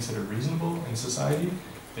we would consider reasonable in society.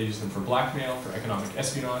 They use them for blackmail, for economic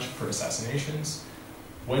espionage, for assassinations.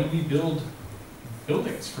 When we build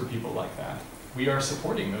buildings for people like that, we are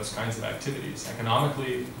supporting those kinds of activities,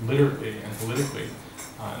 economically, literally, and politically.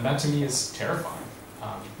 And that to me is terrifying.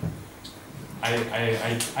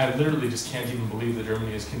 I literally just can't even believe that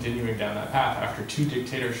Germany is continuing down that path after 2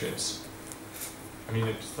 dictatorships. I mean,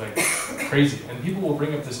 it's like crazy. And people will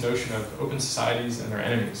bring up this notion of open societies and their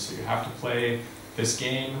enemies. So you have to play this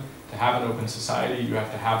game to have an open society. You have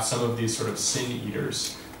to have some of these sort of sin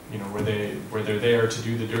eaters, where they're there to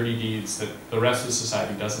do the dirty deeds that the rest of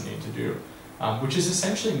society doesn't need to do, which is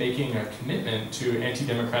essentially making a commitment to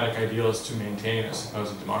anti-democratic ideals to maintain a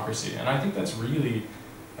supposed democracy. And I think that's really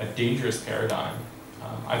a dangerous paradigm.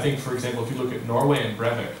 I think, for example, if you look at Norway and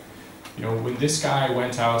Breivik, when this guy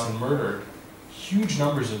went out and murdered huge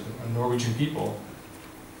numbers of Norwegian people,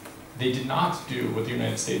 they did not do what the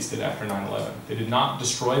United States did after 9/11. They did not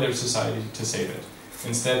destroy their society to save it.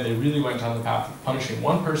 Instead, they really went down the path of punishing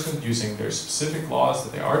one person using their specific laws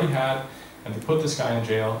that they already had, and they put this guy in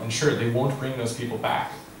jail, and sure, they won't bring those people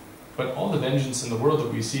back. But all the vengeance in the world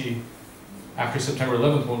that we see after September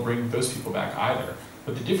 11th won't bring those people back either.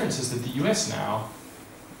 But the difference is that the US now,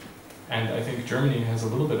 and I think Germany has a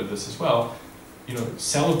little bit of this as well,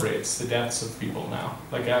 celebrates the deaths of people now.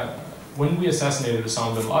 Like when we assassinated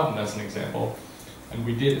Osama bin Laden, as an example, and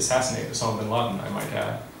we did assassinate Osama bin Laden, I might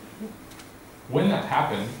add, when that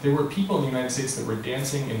happened, there were people in the United States that were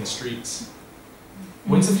dancing in the streets.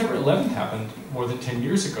 When September 11th happened more than 10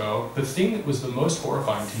 years ago, the thing that was the most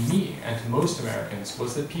horrifying to me and to most Americans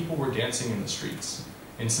was that people were dancing in the streets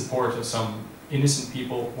in support of some innocent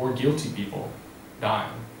people or guilty people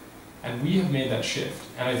dying. And we have made that shift.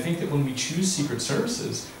 And I think that when we choose secret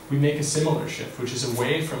services, we make a similar shift, which is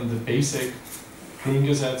away from the basic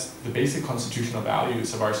Grundgesetz, the basic constitutional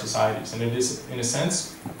values of our societies. And it is, in a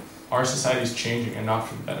sense, our society is changing and not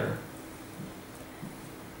for the better.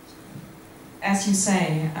 As you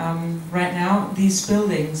say, right now these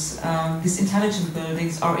buildings, these intelligent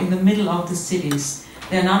buildings, are in the middle of the cities.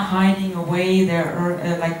 They're not hiding away.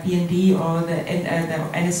 They're like BND or the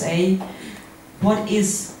NSA. What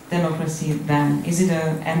is democracy then? Is it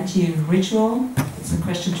an empty ritual? It's a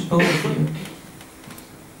question to both of you.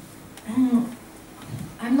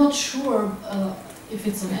 I'm not sure if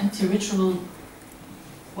it's an empty ritual.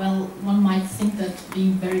 Well, one might think that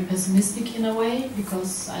being very pessimistic in a way,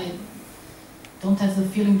 because I don't have the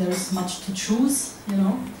feeling there's much to choose, you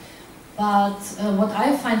know. But what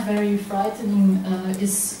I find very frightening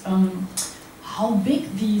is how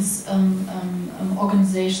big these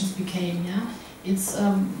organizations became. Yeah, it's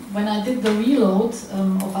when I did the reload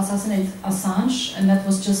of Assassinate Assange, and that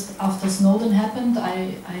was just after Snowden happened.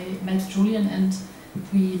 I met Julian and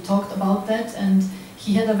we talked about that, and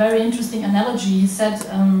he had a very interesting analogy. He said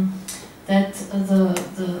that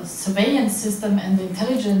the surveillance system and the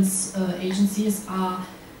intelligence agencies are,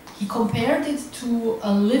 he compared it to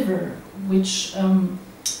a liver which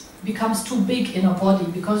becomes too big in a body,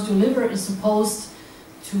 because your liver is supposed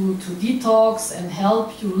to detox and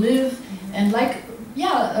help you live. And like,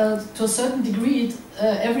 yeah, to a certain degree,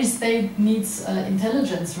 every state needs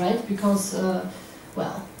intelligence, right? Because,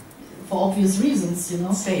 well, for obvious reasons, you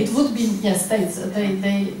know. States. It would be, yes, states.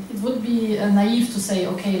 It would be naive to say,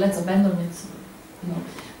 okay, let's abandon it, you know.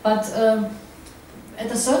 But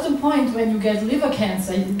at a certain point, when you get liver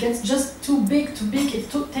cancer, it gets just too big.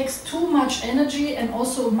 It takes too much energy and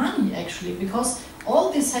also money, actually, because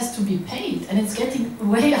all this has to be paid, and it's getting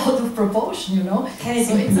way out of proportion, you know. So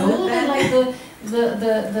it's a little bit like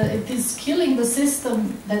it is killing the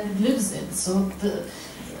system that it lives in. So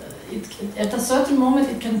at a certain moment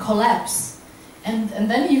it can collapse. And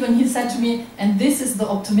then even he said to me, and this is the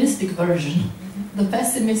optimistic version. The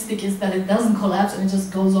pessimistic is that it doesn't collapse and it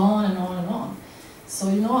just goes on and on and on. So,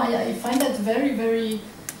 you know, I find that very, very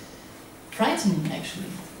frightening, actually,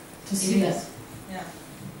 to see that. Yeah.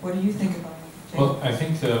 What do you think about it? Well, I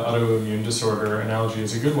think the autoimmune disorder analogy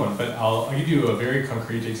is a good one, but I'll give you a very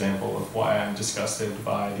concrete example of why I'm disgusted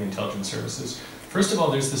by the intelligence services. First of all,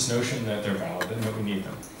 there's this notion that they're valid and that we need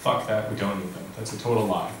them. Fuck that, we don't need them. That's a total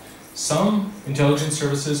lie. Some intelligence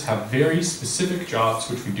services have very specific jobs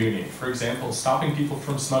which we do need. For example, stopping people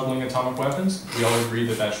from smuggling atomic weapons, we all agree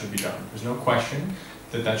that that should be done. There's no question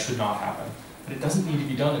that that should not happen. But it doesn't need to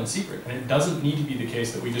be done in secret, and it doesn't need to be the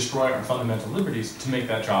case that we destroy our fundamental liberties to make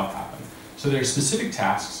that job happen. So there are specific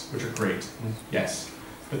tasks which are great, yes,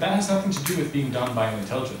 but that has nothing to do with being done by an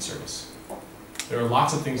intelligence service. There are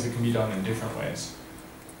lots of things that can be done in different ways.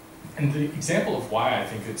 And the example of why I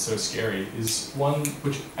think it's so scary is one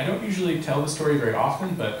which I don't usually tell the story very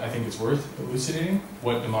often, but I think it's worth elucidating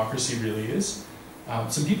what democracy really is.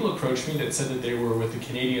 Some people approached me that said that they were with the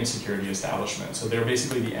Canadian security establishment. So they're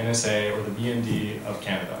basically the NSA or the BND of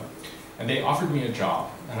Canada. And they offered me a job.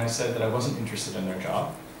 And I said that I wasn't interested in their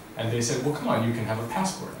job. And they said, well, come on, you can have a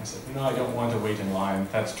passport. I said, you know, I don't want to wait in line.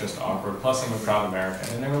 That's just awkward. Plus, I'm a proud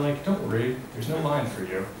American. And they were like, don't worry. There's no line for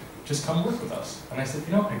you. Just come work with us. And I said,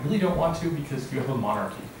 you know, I really don't want to because you have a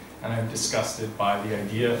monarchy. And I'm disgusted by the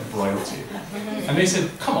idea of royalty. And they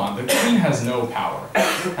said, come on, the Queen has no power.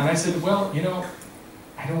 And I said, well, you know,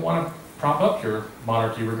 I don't want to prop up your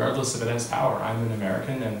monarchy regardless if it has power. I'm an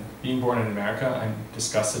American, and being born in America, I'm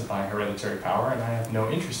disgusted by hereditary power, and I have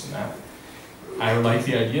no interest in that. I like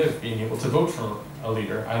the idea of being able to vote for a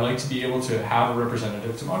leader. I like to be able to have a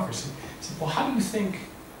representative democracy. I said, well, how do you think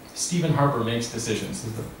Stephen Harper makes decisions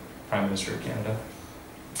as the Prime Minister of Canada?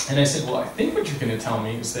 And I said, well, I think what you're going to tell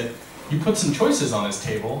me is that you put some choices on this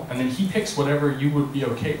table, and then he picks whatever you would be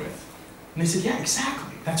okay with. And they said, yeah, exactly.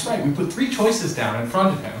 That's right. We put 3 choices down in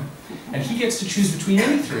front of him, and he gets to choose between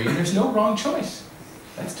any 3, and there's no wrong choice.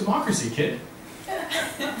 That's democracy, kid.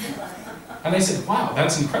 And I said, wow,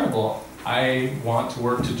 that's incredible. I want to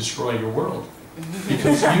work to destroy your world,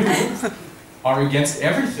 because you are against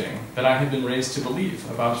everything that I have been raised to believe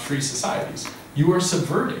about free societies. You are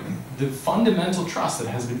subverting the fundamental trust that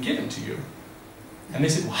has been given to you. And they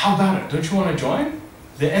said, well, how about it? Don't you want to join?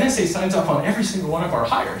 The NSA signs up on every single one of our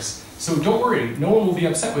hires. So don't worry, no one will be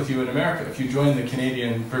upset with you in America if you join the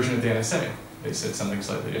Canadian version of the NSA. They said something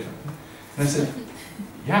slightly different. And I said,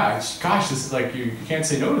 yeah, gosh, this is like, you can't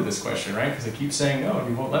say no to this question, right? Because I keep saying no, and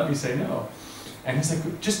you won't let me say no. And he's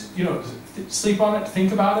like, just, you know, sleep on it,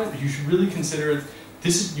 think about it. You should really consider it.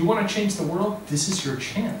 you want to change the world? This is your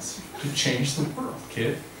chance to change the world,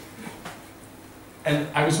 kid. And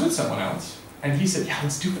I was with someone else, and he said, yeah,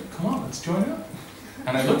 let's do it. Come on, let's join up.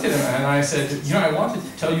 And I looked at him and I said, you know, I wanted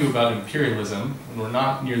to tell you about imperialism, and we're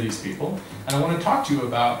not near these people, and I want to talk to you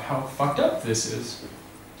about how fucked up this is.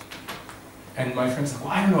 And my friend said, well,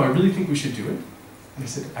 I don't know, I really think we should do it. And I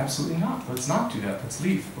said, absolutely not. Let's not do that. Let's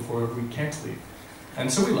leave before we can't leave.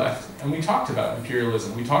 And so we left, and we talked about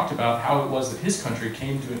imperialism. We talked about how it was that his country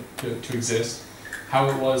came to exist, how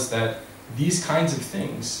it was that these kinds of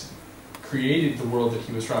things created the world that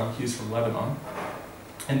he was from. He's from Lebanon.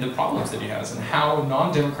 And the problems that he has, and how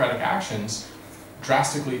non-democratic actions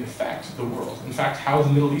drastically affect the world. In fact, how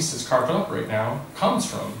the Middle East is carved up right now comes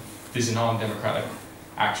from these non-democratic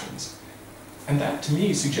actions. And that, to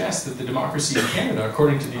me, suggests that the democracy in Canada,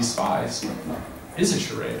 according to these spies, is a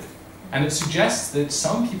charade. And it suggests that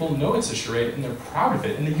some people know it's a charade and they're proud of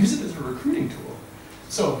it and they use it as a recruiting tool.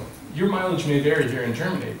 So your mileage may vary here in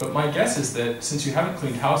Germany, but my guess is that since you haven't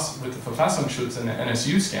cleaned house with the Verfassungsschutz and the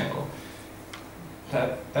NSU scandal,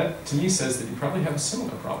 that to me says that you probably have a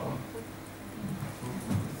similar problem.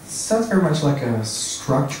 Sounds very much like a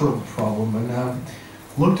structural problem. And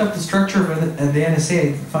looked up the structure of the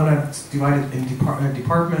NSA, found out it's divided in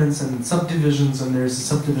departments and subdivisions, and there's a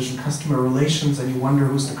subdivision customer relations, and you wonder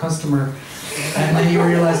who's the customer, and then you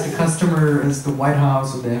realize the customer is the White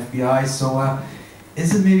House or the FBI. So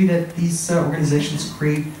is it maybe that these organizations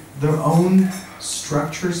create their own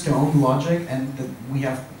structures, their own logic, and that we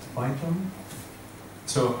have to fight them?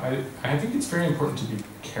 So I think it's very important to be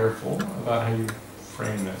careful about how you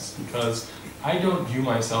frame this, because I don't view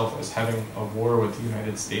myself as having a war with the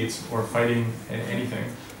United States or fighting anything.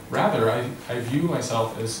 Rather, I view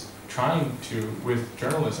myself as trying to, with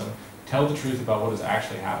journalism, tell the truth about what is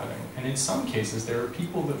actually happening. And in some cases, there are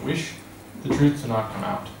people that wish the truth to not come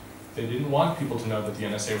out. They didn't want people to know that the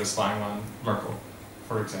NSA was spying on Merkel,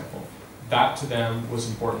 for example. That to them was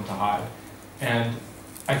important to hide. And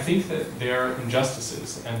I think that there are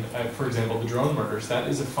injustices, and for example, the drone murders, that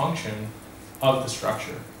is a function of the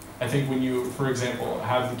structure. I think when you, for example,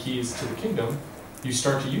 have the keys to the kingdom, you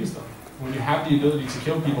start to use them. When you have the ability to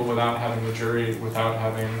kill people without having a jury, without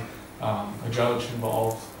having a judge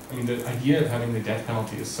involved, I mean, the idea of having the death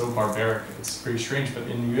penalty is so barbaric, it's very strange, but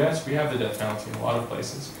in the US, we have the death penalty in a lot of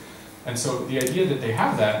places. And so the idea that they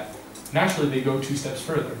have that, naturally they go 2 steps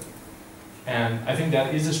further. And I think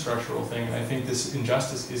that is a structural thing, and I think this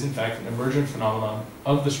injustice is in fact an emergent phenomenon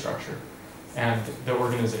of the structure and the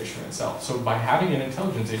organization itself. So by having an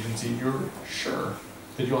intelligence agency, you're sure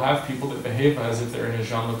that you'll have people that behave as if they're in a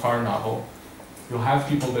Jean Le Carre novel. You'll have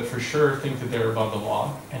people that for sure think that they're above the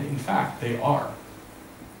law, and in fact, they are.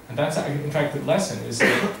 And that's, in fact, the lesson is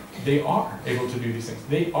that they are able to do these things.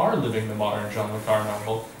 They are living the modern Jean Le Carre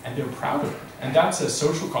novel, and they're proud of it. And that's a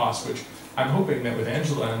social cost, which I'm hoping that with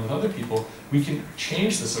Angela and with other people, we can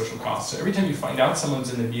change the social cost. So every time you find out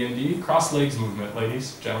someone's in the BND, cross legs movement,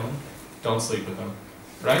 ladies, gentlemen, don't sleep with them,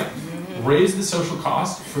 right? Raise the social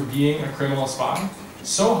cost for being a criminal spy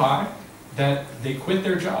so high that they quit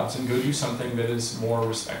their jobs and go do something that is more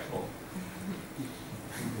respectable.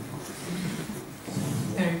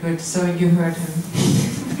 Very good. So you heard him.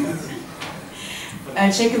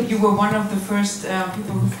 Jacob, you were one of the first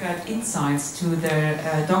people who got insights to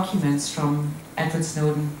the documents from Edward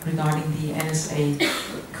Snowden regarding the NSA.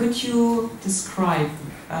 Could you describe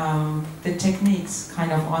the techniques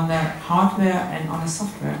kind of on the hardware and on the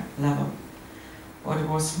software level? What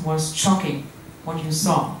was shocking, what you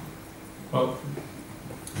saw? Well,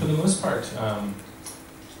 for the most part, I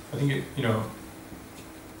think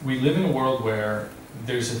we live in a world where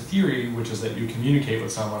there's a theory, which is that you communicate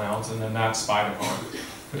with someone else and then that's spied upon.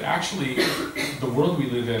 But actually, the world we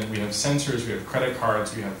live in, we have sensors, we have credit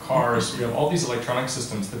cards, we have cars, we have all these electronic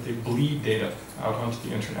systems that they bleed data out onto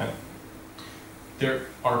the internet. There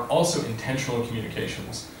are also intentional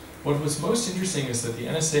communications. What was most interesting is that the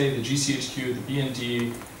NSA, the GCHQ, the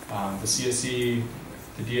BND, the CSE,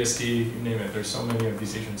 the DSD, you name it, there's so many of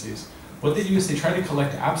these agencies. What they do is they try to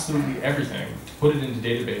collect absolutely everything, put it into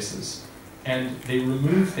databases, and they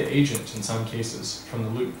remove the agent in some cases from the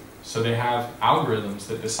loop. So they have algorithms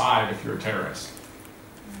that decide if you're a terrorist.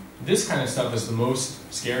 This kind of stuff is the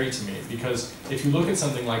most scary to me, because if you look at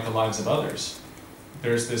something like The Lives of Others,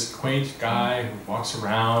 there's this quaint guy who walks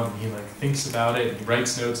around and he thinks about it and he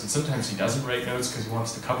writes notes, and sometimes he doesn't write notes because he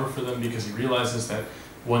wants to cover for them because he realizes that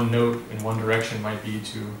one note in one direction might be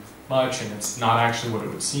too much and it's not actually what it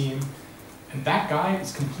would seem. And that guy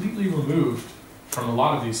is completely removed from a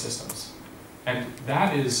lot of these systems. And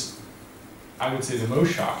that is, I would say, the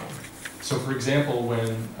most shocking. So for example,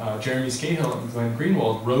 when Jeremy Scahill and Glenn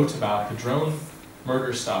Greenwald wrote about the drone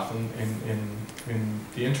murder stuff in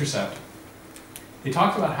The Intercept, they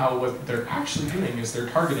talked about how what they're actually doing is they're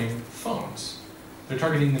targeting phones. They're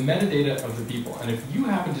targeting the metadata of the people. And if you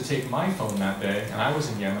happen to take my phone that day, and I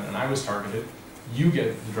was in Yemen and I was targeted, you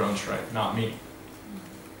get the drone strike, not me.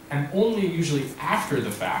 And only usually after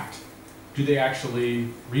the fact do they actually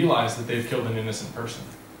realize that they've killed an innocent person.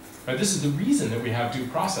 Right? This is the reason that we have due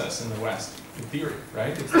process in the West, in theory,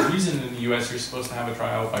 right? It's the reason in the US you're supposed to have a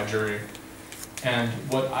trial by jury. And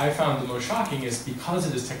what I found the most shocking is because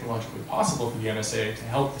it is technologically possible for the NSA to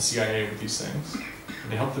help the CIA with these things,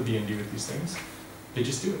 to help the BND with these things, they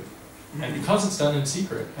just do it. And because it's done in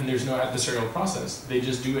secret and there's no adversarial process, they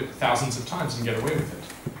just do it thousands of times and get away with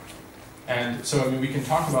it. And so, I mean, we can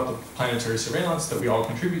talk about the planetary surveillance that we all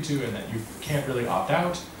contribute to and that you can't really opt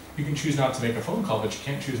out. You can choose not to make a phone call, but you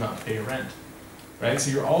can't choose not to pay your rent, right? So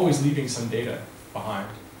you're always leaving some data behind.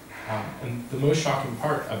 And the most shocking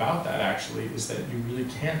part about that, actually, is that you really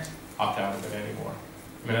can't opt out of it anymore.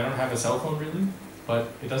 I mean, I don't have a cell phone, really, but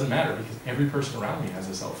it doesn't matter because every person around me has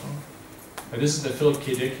a cell phone. And this is the Philip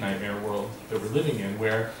K. Dick nightmare world that we're living in,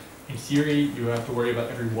 where, in theory, you have to worry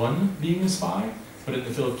about everyone being a spy, but in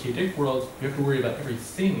the Philip K. Dick world, you have to worry about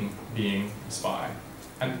everything being a spy.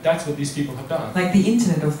 And that's what these people have done. Like the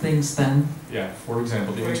Internet of Things, then? Yeah, for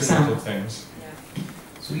example, the Internet of Things. Yeah.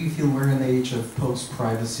 So do you feel we're in the age of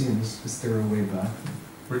post-privacy, and is there a way back?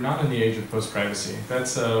 We're not in the age of post-privacy.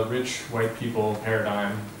 That's a rich white people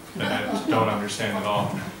paradigm that I don't understand at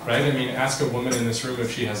all, right? I mean, ask a woman in this room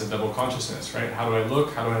if she has a double consciousness, right? How do I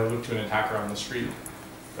look? How do I look to an attacker on the street?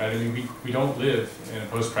 Right? I mean, we don't live in a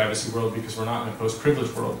post-privacy world because we're not in a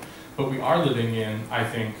post-privilege world, but we are living in, I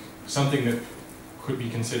think, something that could be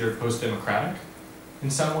considered post-democratic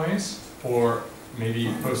in some ways, or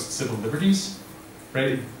maybe post-civil liberties,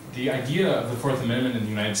 right? The idea of the Fourth Amendment in the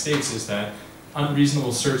United States is that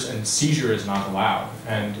unreasonable search and seizure is not allowed.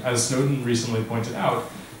 And as Snowden recently pointed out,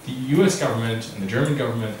 the US government and the German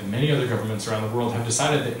government and many other governments around the world have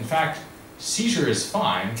decided that, in fact, seizure is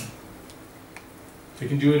fine. They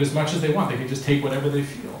can do it as much as they want. They can just take whatever they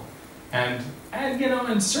feel. And you know,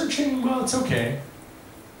 and searching, well, it's okay.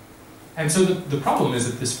 And so the problem is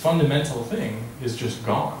that this fundamental thing is just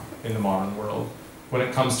gone in the modern world when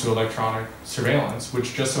it comes to electronic surveillance,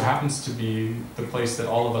 which just so happens to be the place that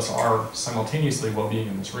all of us are simultaneously while being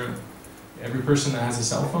in this room. Every person that has a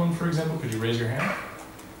cell phone, for example, could you raise your hand?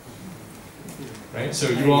 Right? So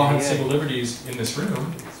you all have civil liberties in this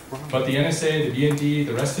room, but the NSA, the BND,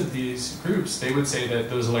 the rest of these groups, they would say that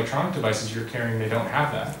those electronic devices you're carrying, they don't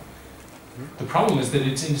have that. The problem is that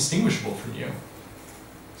it's indistinguishable from you.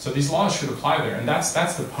 So these laws should apply there, and that's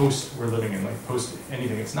the post we're living in, like post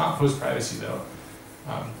anything. It's not post-privacy, though.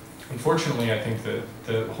 Unfortunately, I think that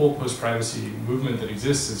the whole post-privacy movement that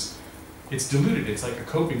exists it's diluted. It's like a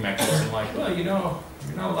coping mechanism, like, well, you know,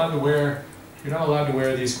 you're not allowed to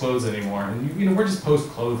wear these clothes anymore, and you know, we're just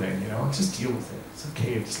post-clothing, you know, just deal with it. It's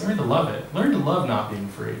okay, just learn to love it. Learn to love not being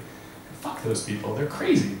free. Fuck those people, they're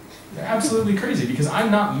crazy. They're absolutely crazy, because I'm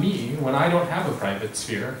not me when I don't have a private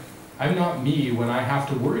sphere. I'm not me when I have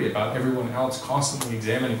to worry about everyone else constantly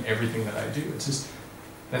examining everything that I do. It's just,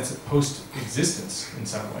 that's a post-existence in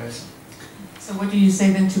some ways. So what do you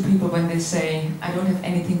say then to people when they say, I don't have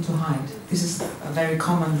anything to hide? This is a very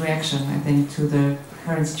common reaction, I think, to the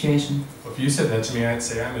current situation. Well, if you said that to me, I'd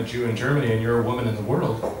say I'm a Jew in Germany and you're a woman in the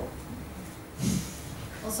world.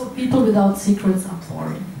 Also, people without secrets are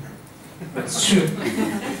boring. That's true.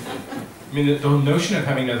 I mean, the notion of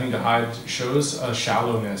having nothing to hide shows a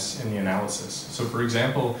shallowness in the analysis. So, for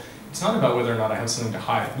example, it's not about whether or not I have something to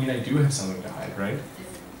hide. I mean, I do have something to hide, right?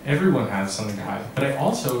 Everyone has something to hide. But I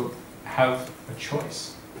also have a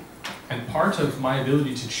choice. And part of my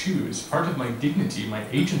ability to choose, part of my dignity, my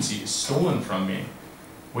agency is stolen from me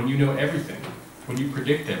when you know everything, when you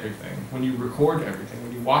predict everything, when you record everything,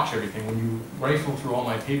 when you watch everything, when you rifle through all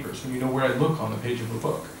my papers, when you know where I look on the page of a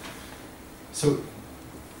book. So,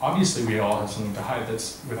 obviously we all have something to hide,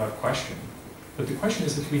 that's without question. But the question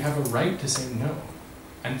is if we have a right to say no.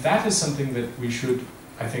 And that is something that we should,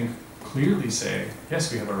 I think, clearly say,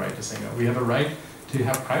 yes, we have a right to say no. We have a right to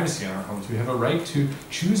have privacy in our homes. We have a right to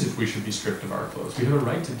choose if we should be stripped of our clothes. We have a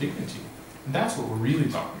right to dignity. And that's what we're really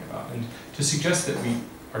talking about. And to suggest that we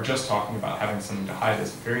are just talking about having something to hide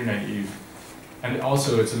is very naive. And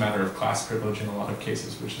also it's a matter of class privilege in a lot of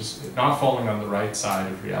cases, which is not falling on the right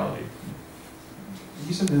side of reality.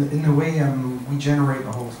 You said in a way we generate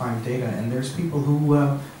the whole time data, and there's people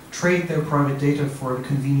who trade their private data for the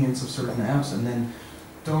convenience of certain apps, and then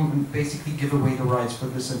don't basically give away the rights for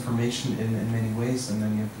this information in many ways, and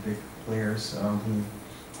then you have the big players who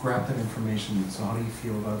grab that information. So how do you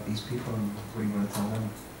feel about these people, and what do you want to tell them?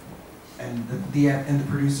 and the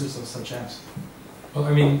producers of such apps? Well,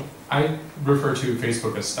 I mean, I refer to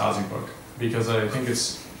Facebook as Stasi book because I think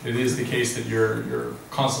it is the case that you're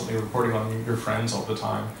constantly reporting on your friends all the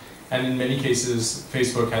time. And in many cases,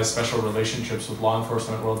 Facebook has special relationships with law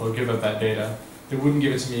enforcement where they'll give up that data. They wouldn't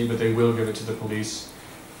give it to me, but they will give it to the police.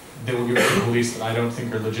 They will give it to the police that I don't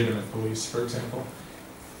think are legitimate police, for example.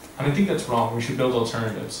 And I think that's wrong. We should build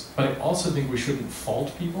alternatives. But I also think we shouldn't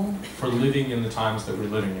fault people for living in the times that we're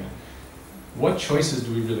living in. What choices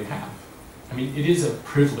do we really have? I mean, it is a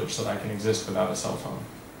privilege that I can exist without a cell phone.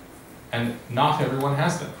 And not everyone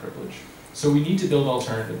has that privilege. So we need to build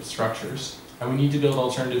alternative structures, and we need to build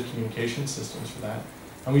alternative communication systems for that.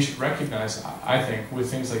 And we should recognize, I think,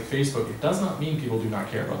 with things like Facebook, it does not mean people do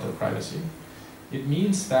not care about their privacy. It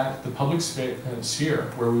means that the public sphere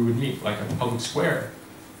where we would meet, like a public square,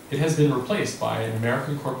 it has been replaced by an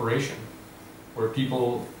American corporation where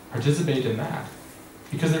people participate in that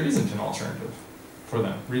because there isn't an alternative for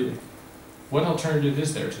them, really. What alternative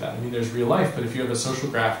is there to that? I mean, there's real life, but if you have a social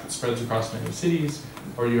graph that spreads across many cities,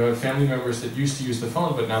 or you have family members that used to use the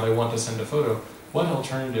phone, but now they want to send a photo, what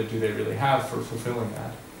alternative do they really have for fulfilling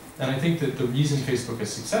that? And I think that the reason Facebook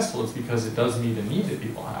is successful is because it does meet a need that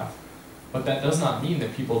people have. But that does not mean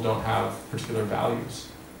that people don't have particular values.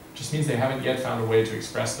 It just means they haven't yet found a way to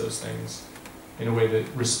express those things in a way that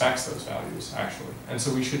respects those values, actually. And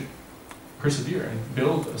so we should persevere and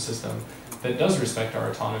build a system that does respect our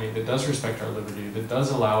autonomy, that does respect our liberty, that does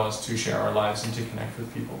allow us to share our lives and to connect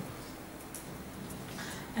with people.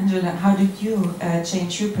 Angela, how did you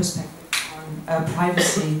change your perspective on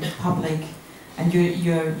privacy, public, and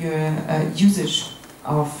your usage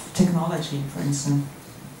of technology, for instance?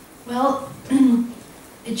 Well,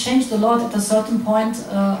 it changed a lot. At a certain point,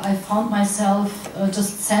 I found myself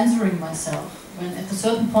just censoring myself. When at a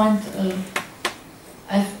certain point,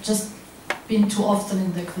 I've just been too often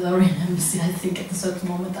in the Ecuadorian embassy. I think at a certain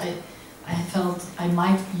moment I felt I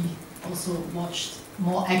might be also watched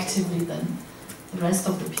more actively than the rest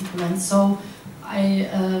of the people. And so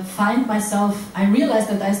I find myself, I realized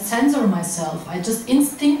that I censor myself. I just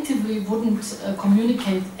instinctively wouldn't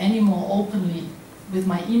communicate anymore openly with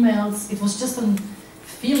my emails. It was just a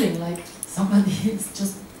feeling like somebody is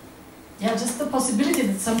just, yeah, just the possibility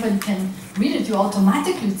that somebody can read it, you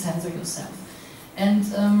automatically censor yourself. And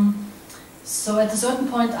so at a certain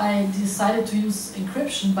point I decided to use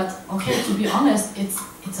encryption, but okay, to be honest,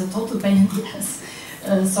 it's a total pain in the ass.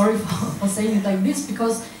 Sorry for saying it like this,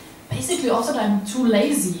 because basically also I'm too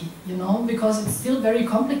lazy, you know, because it's still very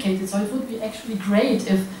complicated. So it would be actually great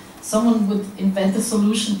if someone would invent a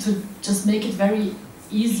solution to just make it very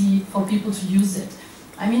easy for people to use it.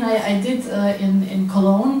 I mean, I did in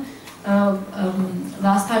Cologne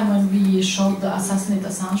last time when we showed the Snowden and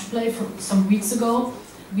Assange play some weeks ago.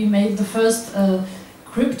 We made the first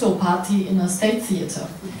crypto party in a state theater,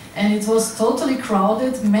 and it was totally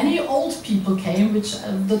crowded. Many old people came, which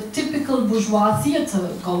the typical bourgeois theater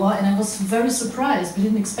goer, and I was very surprised. We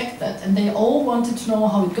didn't expect that, and they all wanted to know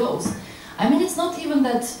how it goes. I mean, it's not even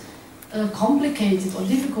that complicated or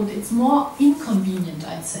difficult. It's more inconvenient,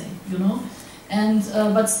 I'd say, you know. And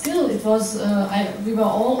but still, it was. We were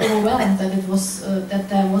all overwhelmed that it was that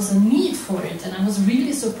there was a need for it, and I was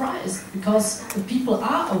really surprised because the people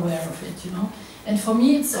are aware of it, you know. And for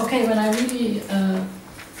me, it's okay when I really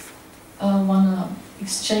want to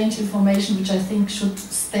exchange information, which I think should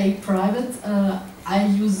stay private. I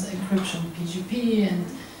use encryption, PGP,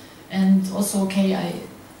 and also okay, I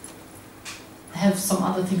have some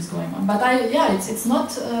other things going on, but it's not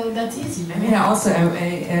that easy. I mean, I also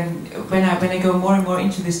when I go more and more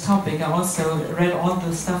into this topic, I also read all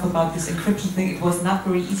the stuff about this encryption thing. It was not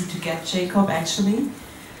very easy to get Jacob actually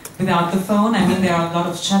without the phone. I mean, there are a lot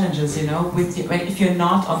of challenges, you know, with if you're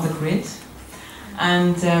not on the grid.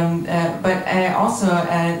 And but I also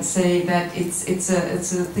say that it's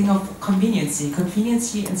a thing of conveniency.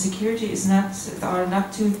 Conveniency and security are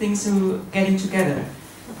not two things who getting together.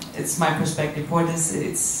 It's my perspective.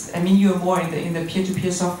 I mean, you're more in the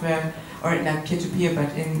peer-to-peer software, or not peer-to-peer,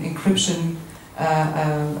 but in encryption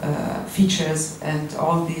features and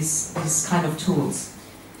all these kind of tools.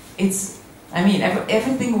 I mean,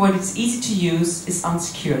 everything what is easy to use is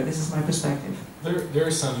unsecure. This is my perspective. There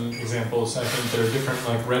are some examples. I think there are different,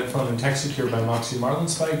 like Red Phone and TechSecure by Moxie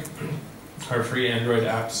Marlinspike, are free Android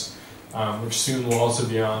apps, which soon will also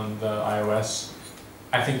be on the iOS.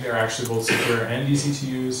 I think they're actually both secure and easy to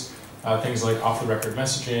use. Things like off-the-record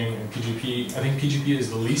messaging and PGP. I think PGP is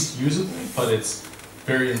the least usable, but it's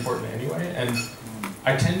very important anyway. And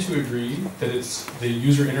I tend to agree that it's the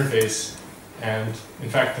user interface, and in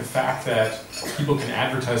fact the fact that people can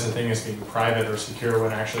advertise a thing as being private or secure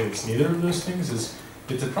when actually it's neither of those things is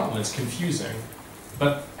it's a problem, it's confusing.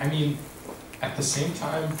 But, I mean, at the same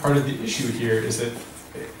time, part of the issue here is that,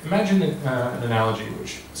 imagine an analogy,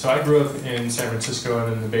 so I grew up in San Francisco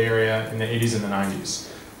and in the Bay Area in the 80s and the 90s,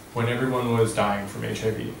 when everyone was dying from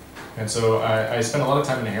HIV. And so I spent a lot of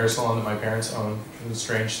time in a hair salon that my parents owned. It was a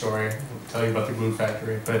strange story. I'll tell you about the glue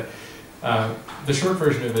factory. But the short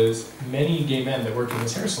version of it is many gay men that worked in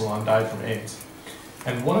this hair salon died from AIDS.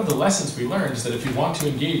 And one of the lessons we learned is that if you want to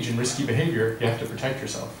engage in risky behavior, you have to protect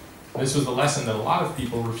yourself. This was the lesson that a lot of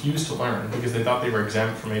people refused to learn because they thought they were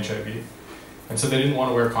exempt from HIV. And so they didn't want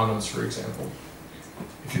to wear condoms, for example.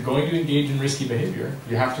 If you're going to engage in risky behavior,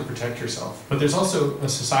 you have to protect yourself. But there's also a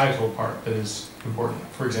societal part that is important.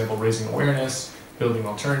 For example, raising awareness, building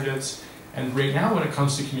alternatives. And right now, when it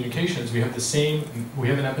comes to communications, we have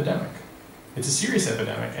an epidemic. It's a serious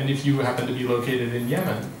epidemic. And if you happen to be located in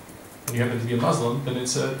Yemen, and you happen to be a Muslim, then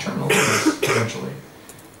it's a terminal illness, eventually.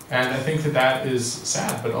 And I think that that is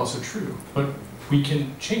sad, but also true. But we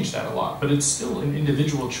can change that a lot. But it's still an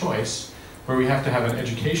individual choice where we have to have an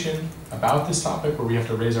education about this topic, where we have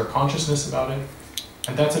to raise our consciousness about it.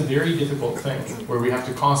 And that's a very difficult thing, where we have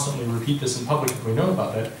to constantly repeat this in public if we know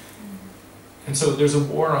about it. And so there's a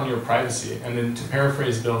war on your privacy. And then to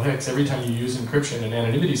paraphrase Bill Hicks, every time you use encryption and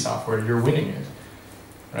anonymity software, you're winning it.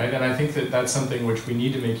 Right? And I think that that's something which we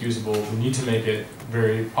need to make usable. We need to make it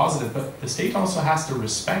very positive. But the state also has to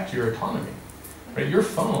respect your autonomy. Right? Your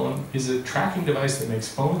phone is a tracking device that makes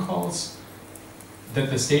phone calls, that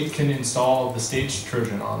the state can install the state's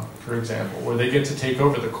Trojan on, for example, where they get to take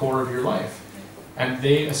over the core of your life. And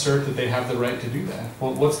they assert that they have the right to do that.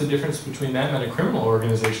 Well, what's the difference between them and a criminal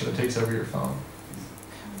organization that takes over your phone?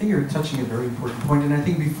 I think you're touching a very important point, and I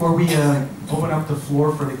think before we open up the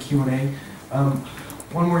floor for the Q&A,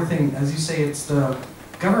 one more thing. As you say, it's the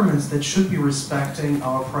governments that should be respecting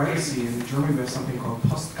our privacy. In Germany, we have something called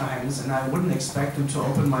Postgeheimnis, and I wouldn't expect them to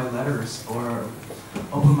open my letters or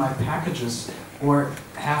open my packages or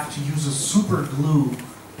have to use a super glue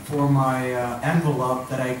for my envelope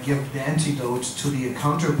that I give the antidote to the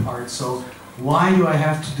counterpart. So why do I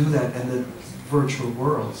have to do that in the virtual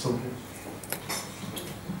world? So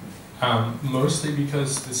mostly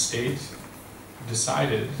because the state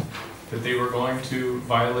decided that they were going to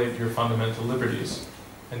violate your fundamental liberties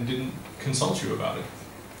and didn't consult you about it.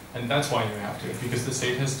 And that's why you have to, because the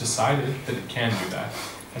state has decided that it can do that.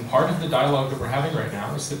 And part of the dialogue that we're having right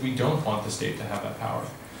now is that we don't want the state to have that power.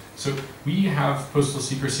 So we have postal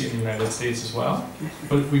secrecy in the United States as well,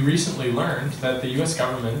 but we recently learned that the US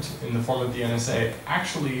government, in the form of the NSA,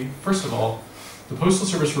 actually, first of all, the Postal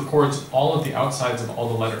Service records all of the outsides of all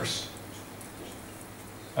the letters.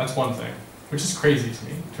 That's one thing, which is crazy to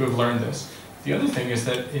me, to have learned this. The other thing is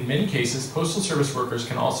that in many cases, Postal Service workers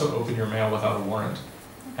can also open your mail without a warrant.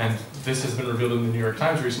 And this has been revealed in the New York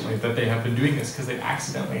Times recently, that they have been doing this because they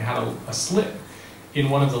accidentally had a slip in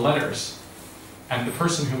one of the letters. And the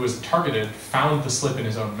person who was targeted found the slip in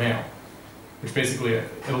his own mail, which basically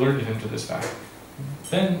alerted him to this fact.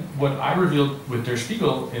 Then what I revealed with Der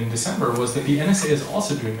Spiegel in December was that the NSA is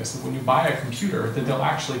also doing this. That when you buy a computer, that they'll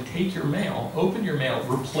actually take your mail, open your mail,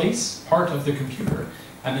 replace part of the computer,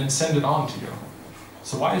 and then send it on to you.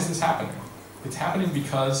 So why is this happening? It's happening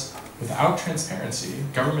because without transparency,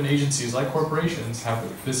 government agencies like corporations have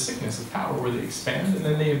this sickness of power where they expand and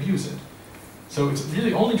then they abuse it. So it's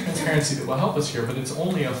really only transparency that will help us here, but it's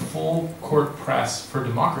only a full court press for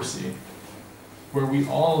democracy where we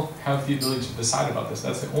all have the ability to decide about this.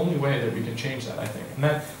 That's the only way that we can change that, I think.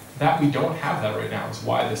 And that we don't have that right now is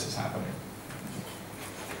why this is happening.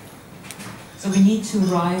 So we need to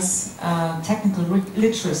rise technical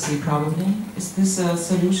literacy, probably. Is this a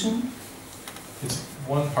solution? It's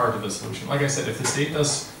one part of the solution. Like I said, if the state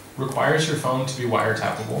requires your phone to be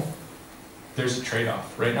wiretappable, there's a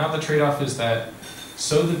trade-off. Right now the trade-off is that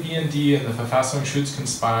so the BND and the Verfassungsschutz can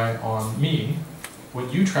spy on me, when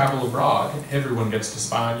you travel abroad, everyone gets to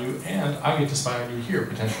spy on you, and I get to spy on you here,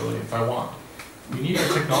 potentially, if I want. We need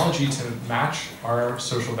our technology to match our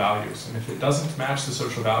social values. And if it doesn't match the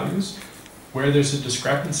social values, where there's a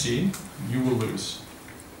discrepancy, you will lose.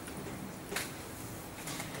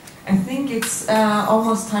 I think it's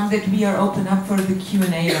almost time that we are open up for the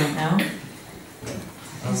Q&A right now.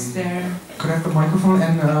 Is there... Could I have the microphone?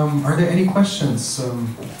 And are there any questions?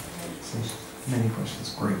 Many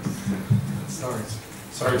questions. Great.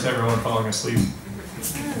 Sorry to everyone falling asleep.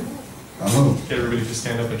 Hello. Get everybody to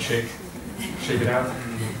stand up and shake it out.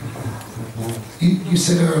 You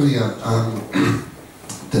said earlier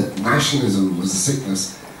that nationalism was a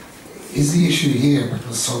sickness. Is the issue here,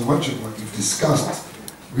 because so much of what you've discussed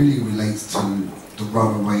really relates to the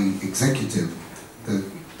runaway executive, that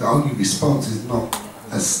the only response is not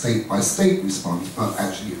a state-by-state response, but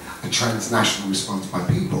actually a transnational response by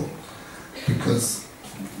people. Because,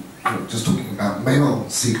 you know, just talking about mail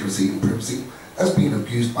secrecy and privacy, that's been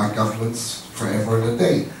abused by governments forever and a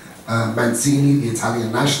day. Mazzini, the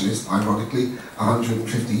Italian nationalist, ironically,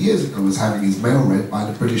 150 years ago was having his mail read by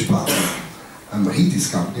the British Parliament. He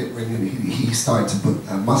discovered it when he started to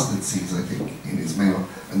put mustard seeds, I think, in his mail,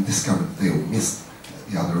 and discovered they all missed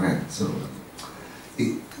at the other end. So,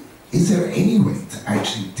 is there any way to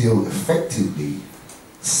actually deal effectively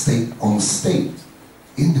state on state,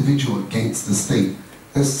 individual against the state?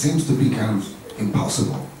 That seems to be kind of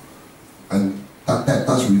impossible. And that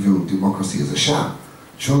does reveal democracy as a sham.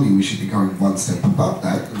 Surely we should be going one step above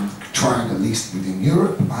that and trying, at least within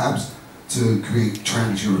Europe, perhaps, to create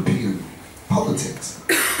trans-European politics.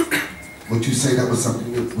 Would you say that was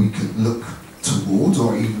something that we could look towards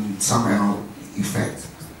or even somehow effect?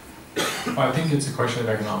 Well, I think it's a question of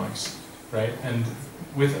economics, right? And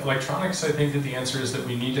with electronics, I think that the answer is that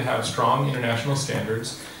we need to have strong international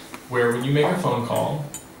standards where when you make a phone call,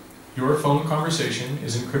 your phone conversation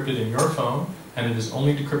is encrypted in your phone, and it is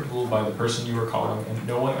only decryptable by the person you are calling, and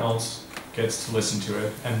no one else gets to listen to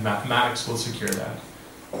it, and mathematics will secure that.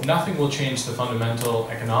 Nothing will change the fundamental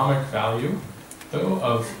economic value, though,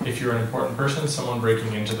 of if you're an important person, someone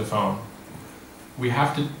breaking into the phone. We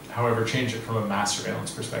have to, however, change it from a mass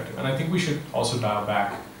surveillance perspective. And I think we should also dial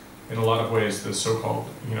back, in a lot of ways, the so-called,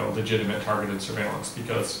 legitimate targeted surveillance,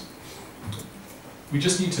 because we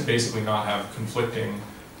just need to basically not have conflicting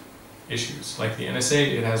issues. Like the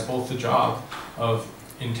NSA, it has both the job of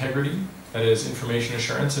integrity, that is information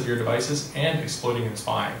assurance of your devices, and exploiting and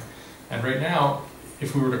spying. And right now,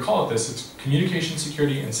 if we were to call it this, it's communication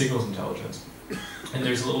security and signals intelligence. And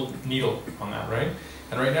there's a little needle on that, right?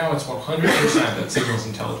 And right now it's 100% at signals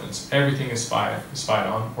intelligence. Everything is spied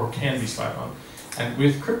on, or can be spied on. And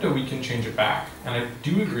with crypto, we can change it back. And I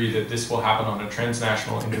do agree that this will happen on a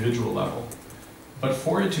transnational individual level. But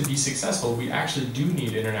for it to be successful, we actually do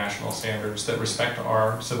need international standards that respect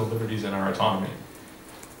our civil liberties and our autonomy.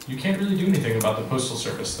 You can't really do anything about the Postal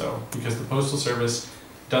Service, though, because the Postal Service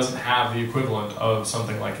doesn't have the equivalent of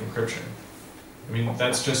something like encryption. I mean,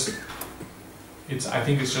 that's just, I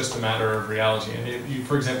think it's just a matter of reality. And if you,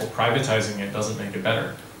 for example, privatizing it doesn't make it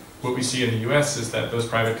better. What we see in the US is that those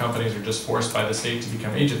private companies are just forced by the state to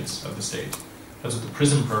become agents of the state. That's what the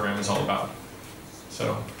PRISM program is all about.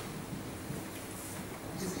 So.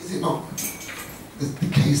 Is it not the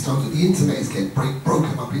case, though, that the internet is getting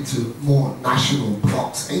broken up into more national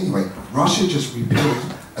blocks anyway? Russia just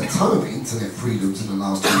repealed a ton of internet freedoms in the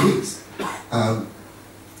last 2 weeks.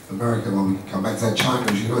 America, well, we can come back to that.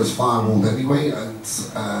 China, as you know, is firewalled anyway,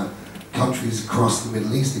 and countries across the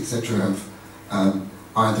Middle East, etc., have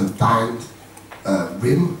either banned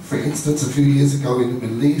RIM, for instance, a few years ago in the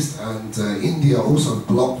Middle East, and India also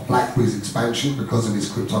blocked BlackBerry's expansion because of its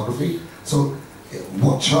cryptography. So,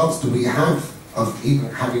 what chance do we have of even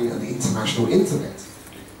having an international internet?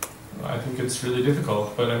 I think it's really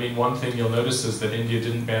difficult, but I mean, one thing you'll notice is that India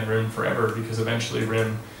didn't ban RIM forever, because eventually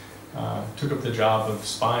RIM took up the job of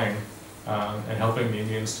spying and helping the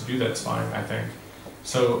Indians to do that spying, I think.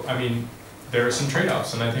 So, I mean, there are some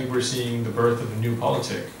trade-offs, and I think we're seeing the birth of a new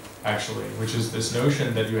politic, actually, which is this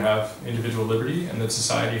notion that you have individual liberty and that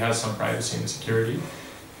society has some privacy and security.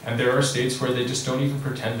 And there are states where they just don't even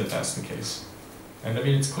pretend that that's the case. And I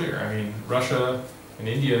mean, it's clear. I mean, Russia and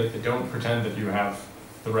India, they don't pretend that you have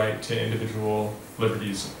the right to individual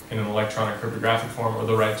liberties in an electronic cryptographic form or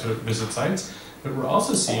the right to visit sites. But we're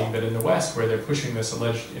also seeing that in the West, where they're pushing this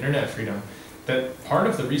alleged internet freedom, that part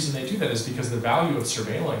of the reason they do that is because the value of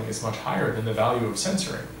surveilling is much higher than the value of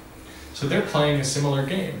censoring. So they're playing a similar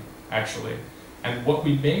game, actually. And what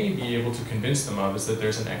we may be able to convince them of is that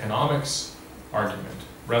there's an economics argument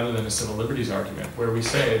rather than a civil liberties argument, where we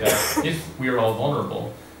say that if we are all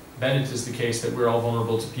vulnerable, then it is the case that we're all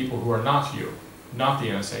vulnerable to people who are not you, not the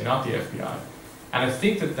NSA, not the FBI. And I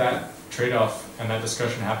think that that trade-off and that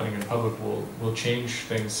discussion happening in public will change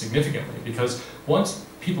things significantly, because once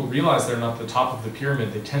people realize they're not the top of the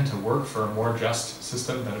pyramid, they tend to work for a more just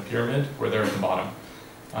system than a pyramid where they're at the bottom.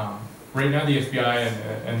 Right now, the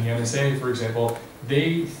FBI and the NSA, for example,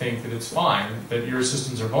 they think that it's fine that your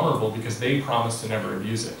systems are vulnerable because they promise to never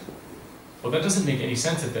abuse it. Well, that doesn't make any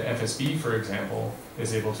sense if the FSB, for example,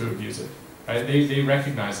 is able to abuse it. Right? They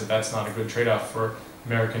recognize that that's not a good trade-off for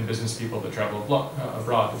American business people that travel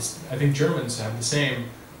abroad. I think Germans have the same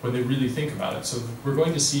when they really think about it. So we're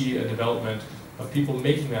going to see a development of people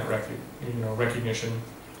making that recognition.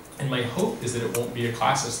 And my hope is that it won't be a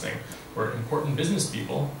classist thing, where important business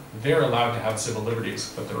people, they're allowed to have civil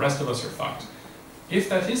liberties, but the rest of us are fucked. If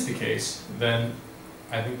that is the case, then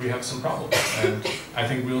I think we have some problems. And I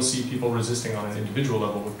think we'll see people resisting on an individual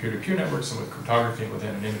level with peer-to-peer networks and with cryptography and with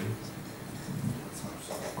anonymity.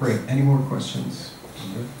 Great. Any more questions?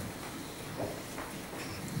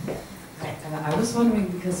 I was wondering,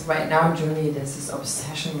 because right now in Germany there's this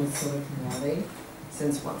obsession with Silicon Valley,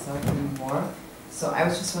 since WhatsApp and more. So I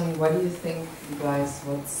was just wondering, what do you think, you guys,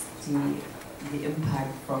 what's the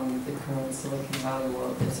impact from the current Silicon Valley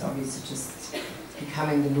world that's obviously just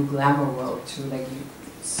becoming the new glamour world too, like you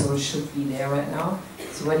so should be there right now.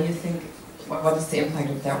 So what do you think, what is the impact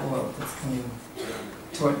of that world that's coming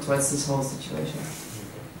towards this whole situation?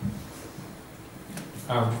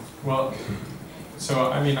 Well,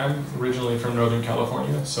 so I mean, I'm originally from Northern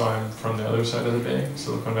California, so I'm from the other side of the bay.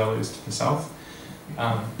 Silicon Valley is to the south.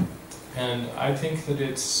 And I think that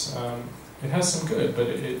it has some good, but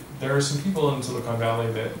there are some people in Silicon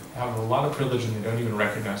Valley that have a lot of privilege and they don't even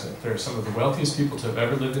recognize it. They're some of the wealthiest people to have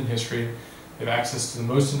ever lived in history. They have access to the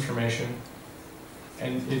most information,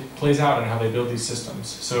 and it plays out in how they build these systems.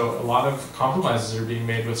 So a lot of compromises are being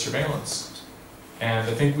made with surveillance. And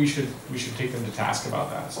I think we should take them to task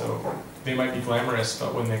about that. So they might be glamorous,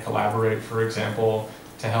 but when they collaborate, for example,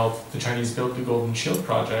 to help the Chinese build the Golden Shield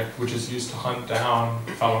project, which is used to hunt down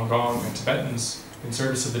Falun Gong and Tibetans in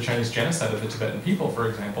service of the Chinese genocide of the Tibetan people, for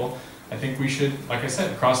example, I think we should, like I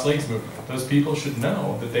said, cross-legs movement. Those people should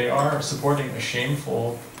know that they are supporting a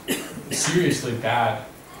shameful, seriously bad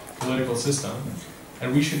political system,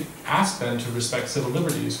 and we should ask them to respect civil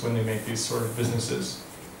liberties when they make these sort of businesses.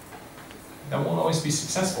 That won't always be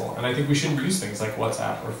successful, and I think we shouldn't use things like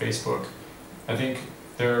WhatsApp or Facebook. I think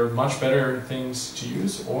there are much better things to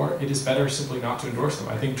use, or it is better simply not to endorse them.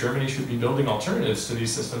 I think Germany should be building alternatives to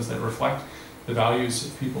these systems that reflect the values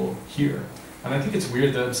of people here. And I think it's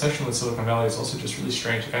weird, the obsession with Silicon Valley is also just really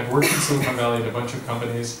strange. Like, I've worked in Silicon Valley at a bunch of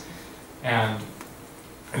companies, and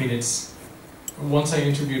I mean, once I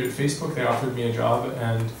interviewed at Facebook, they offered me a job,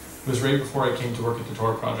 and it was right before I came to work at the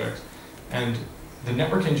Tor project. And the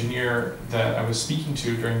network engineer that I was speaking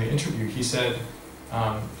to during the interview, he said,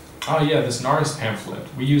 oh yeah, this NARS pamphlet,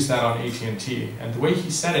 we use that on AT&T. And the way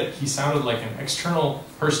he said it, he sounded like an external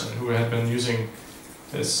person who had been using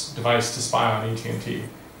this device to spy on AT&T.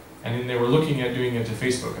 And then they were looking at doing it to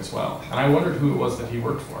Facebook as well. And I wondered who it was that he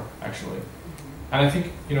worked for, actually. And I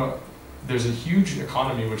think, you know, there's a huge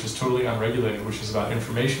economy which is totally unregulated, which is about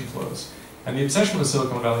information flows. And the obsession with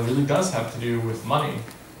Silicon Valley really does have to do with money,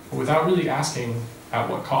 but without really asking at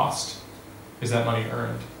what cost is that money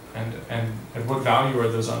earned, and what value are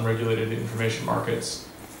those unregulated information markets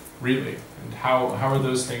really, and how are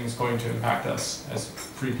those things going to impact us as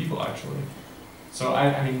free people, actually. So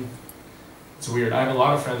I mean, it's weird. I have a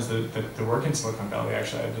lot of friends that work in Silicon Valley,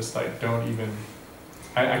 actually. I just like don't even,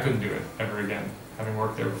 I couldn't do it ever again, having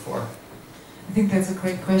worked there before. I think that's a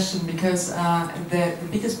great question, because the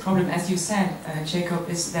biggest problem, as you said, Jacob,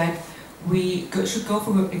 is that we should go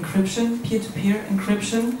for encryption, peer-to-peer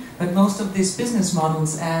encryption, but most of these business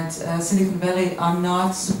models at Silicon Valley are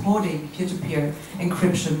not supporting peer-to-peer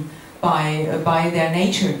encryption by their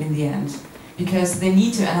nature in the end, because they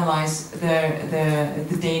need to analyze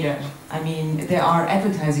the data. I mean, there are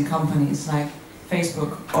advertising companies like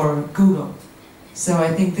Facebook or Google. So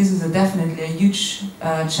I think this is definitely a huge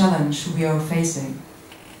challenge we are facing.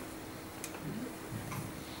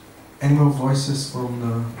 Any more voices from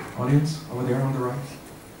the audience over there on the right?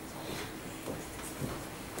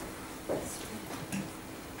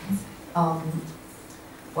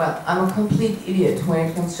 Well, I'm a complete idiot when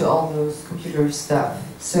it comes to all those computer stuff.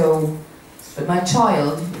 So, but my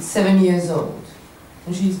child is 7 years old,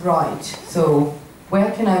 and she's bright. So, where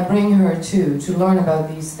can I bring her to learn about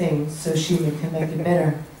these things so she can make it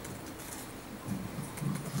better?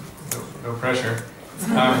 No pressure.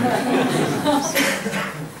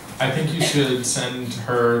 I think you should send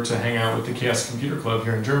her to hang out with the Chaos Computer Club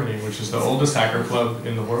here in Germany, which is the oldest hacker club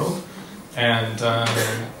in the world, and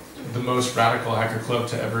the most radical hacker club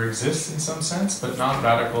to ever exist in some sense, but not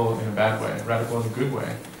radical in a bad way, radical in a good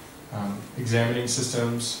way. Examining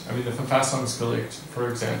systems. I mean, the Verfassungsgericht, for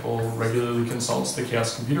example, regularly consults the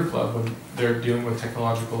Chaos Computer Club when they're dealing with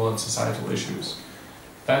technological and societal issues.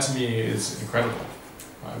 That to me is incredible.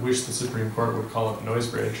 I wish the Supreme Court would call up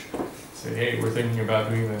Noisebridge, say, hey, we're thinking about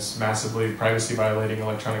doing this massively privacy-violating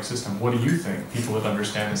electronic system. What do you think? People that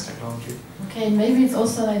understand this technology. Okay, maybe it's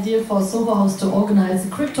also an idea for Soho House to organize a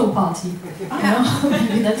crypto party. You know?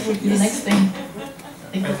 Maybe that would be the next thing.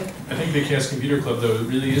 I think the Chaos Computer Club, though,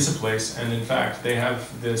 really is a place, and in fact, they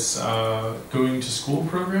have this going to school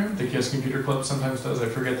program the Chaos Computer Club sometimes does. I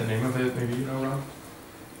forget the name of it. Maybe you know, Rob?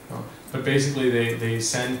 No. But basically, they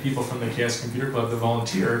send people from the Chaos Computer Club to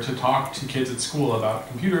volunteer to talk to kids at school about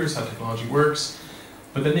computers, how technology works,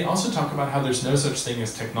 But then they also talk about how there's no such thing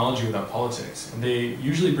as technology without politics. And they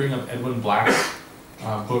usually bring up Edwin Black's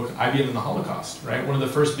book, IBM and the Holocaust, right? One of the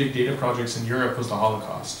first big data projects in Europe was the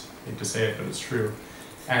Holocaust. I hate to say it, but it's true.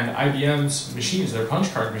 And IBM's machines, their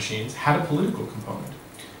punch card machines, had a political component.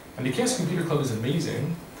 And the Chaos Computer Club is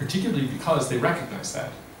amazing, particularly because they recognize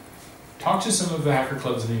that. Talk to some of the hacker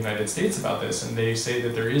clubs in the United States about this, and they say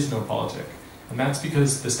that there is no politic. And that's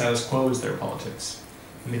because the status quo is their politics.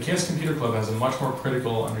 And the Chaos Computer Club has a much more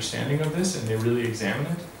critical understanding of this, and they really examine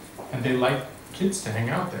it. And they like kids to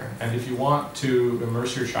hang out there. And if you want to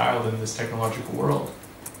immerse your child in this technological world,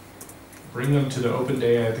 bring them to the open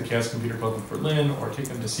day at the Chaos Computer Club in Berlin, or take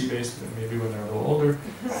them to Seabase, maybe when they're a little older.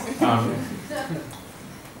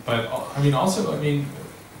 But I mean, also, I mean,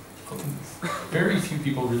 very few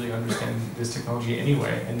people really understand this technology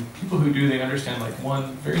anyway, and people who do, they understand like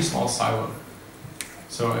one very small silo.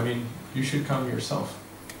 So I mean, you should come yourself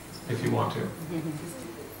if you want to.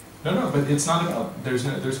 No, but it's not about. There's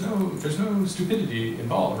no stupidity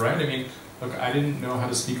involved, right? I mean, look, I didn't know how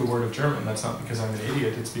to speak a word of German. That's not because I'm an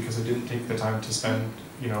idiot. It's because I didn't take the time to spend,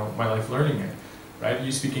 you know, my life learning it, right?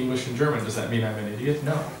 You speak English and German. Does that mean I'm an idiot?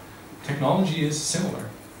 No. Technology is similar,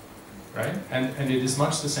 right? And it is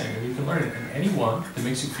much the same, and you can learn it. And anyone that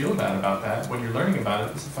makes you feel bad about that when you're learning about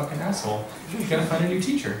it is a fucking asshole. You gotta find a new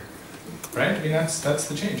teacher, right? I mean, that's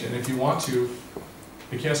the change. And if you want to,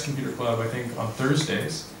 the Chaos Computer Club, I think on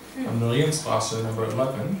Thursdays, on Millienstrasse number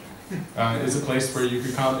 11, is a place where you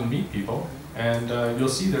could come and meet people, and you'll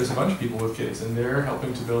see there's a bunch of people with kids, and they're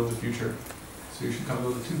helping to build the future. So you should come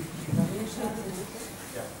build it too.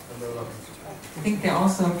 Yeah, number 11. I think they're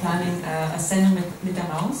also planning a Sendung mit der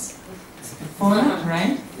Maus format,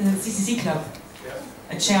 right? The CCC Club,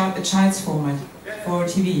 a child's format for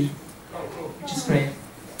TV, which is great.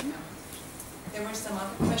 There were some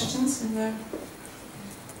other questions in the.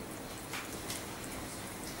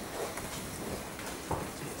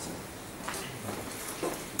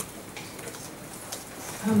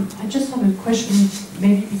 I just have a question,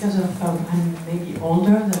 maybe because of I'm maybe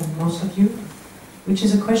older than most of you, which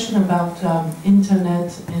is a question about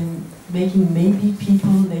internet and making maybe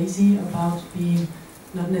people lazy about being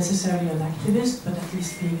not necessarily an activist, but at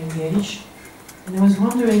least being engaged. And I was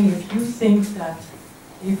wondering if you think that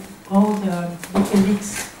if all the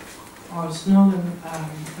WikiLeaks or Snowden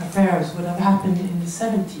affairs would have happened in the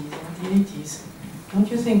 70s or the 80s, don't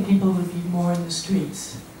you think people would be more in the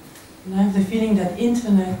streets? And I have the feeling that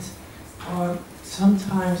internet, or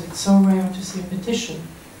sometimes it's so rare to see a petition,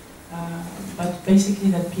 but basically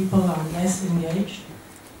that people are less engaged.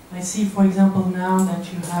 I see, for example, now that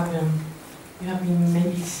you have been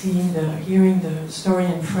maybe hearing the story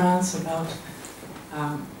in France about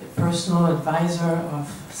the personal advisor of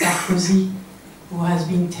Sarkozy, who has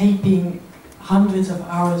been taping hundreds of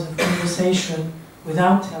hours of conversation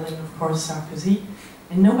without telling, of course, Sarkozy,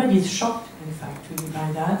 and nobody is shocked, in fact, really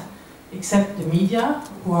by that, except the media,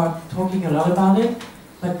 who are talking a lot about it,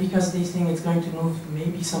 but because they think it's going to move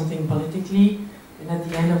maybe something politically, and at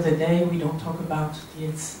the end of the day, we don't talk about the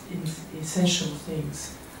essential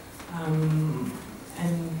things. And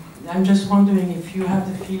I'm just wondering if you have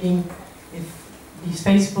the feeling if these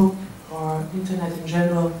Facebook or internet in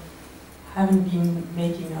general haven't been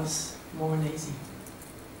making us more lazy.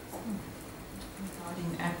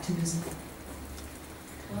 Regarding activism.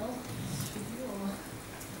 Well,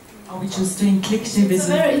 are we just doing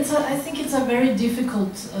clicktivism? I think it's a very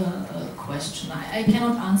difficult question. I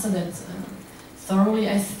cannot answer that thoroughly.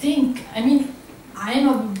 I mean, I'm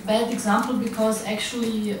a bad example because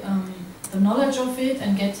actually the knowledge of it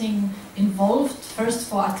and getting involved, first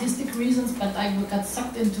for artistic reasons, but I got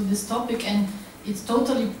sucked into this topic and it's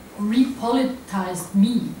totally repolitized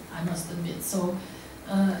me, I must admit. So,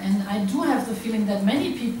 and I do have the feeling that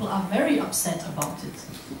many people are very upset about it.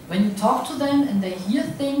 When you talk to them and they hear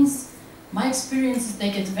things, my experience is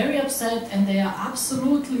they get very upset and they are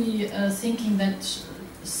absolutely thinking that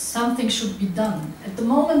something should be done. At the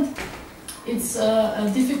moment, it's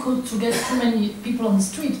difficult to get too many people on the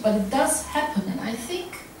street, but it does happen, and I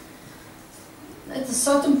think at a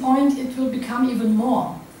certain point it will become even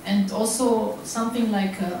more. And also something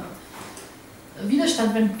like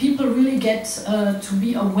Widerstand, when people really get to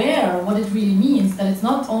be aware what it really means, that it's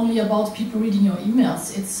not only about people reading your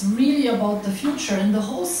emails, it's really about the future and the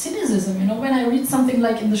whole cynicism. You know, when I read something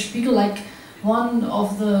like in the Spiegel, like one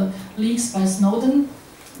of the leaks by Snowden,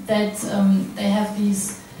 that they have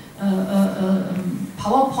these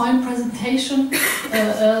PowerPoint presentation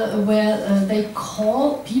where they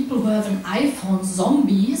call people who have an iPhone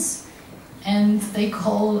zombies, and they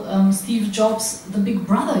call Steve Jobs the big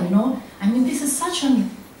brother, you know? I mean, this is such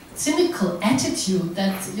cynical attitude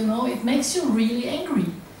that, you know, it makes you really angry.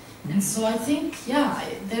 And so I think, yeah,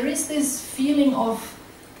 there is this feeling of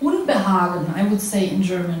Unbehagen, I would say in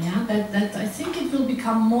German, yeah, that I think it will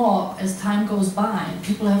become more as time goes by and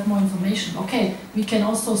people have more information. Okay, we can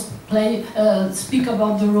also speak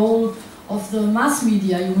about the role of the mass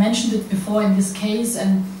media. You mentioned it before in this case,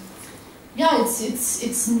 and yeah,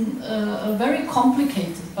 it's very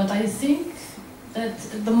complicated. But I think that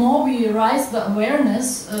the more we raise the awareness,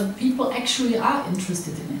 people actually are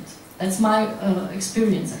interested in it. That's my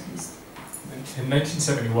experience, at least. In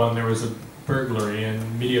 1971, there was a burglary in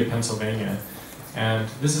Media, Pennsylvania, and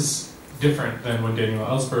this is different than when Daniel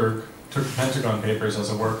Ellsberg took the Pentagon Papers as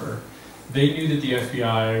a worker. They knew that the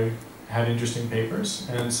FBI had interesting papers,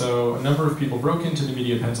 and so a number of people broke into the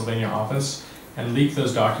Media, Pennsylvania office and leaked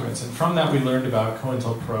those documents, and from that we learned about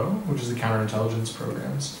COINTELPRO, which is the counterintelligence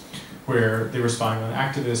programs, where they were spying on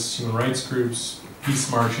activists, human rights groups,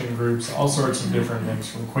 peace marching groups, all sorts of different things,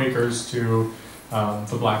 from Quakers to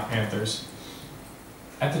the Black Panthers.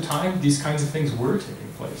 At the time, these kinds of things were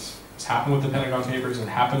taking place. This happened with the Pentagon Papers, it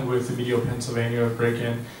happened with the Media Pennsylvania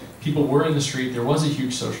break-in. People were in the street, there was a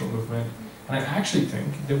huge social movement, and I actually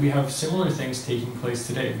think that we have similar things taking place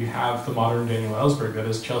today. We have the modern Daniel Ellsberg, that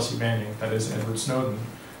is Chelsea Manning, that is Edward Snowden.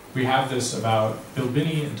 We have this about Bill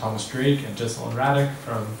Binney and Thomas Drake and Jesselyn Radack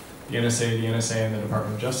from the NSA, and the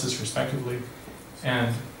Department of Justice, respectively.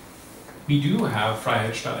 And we do have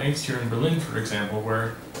Freiheitsstadt here in Berlin, for example,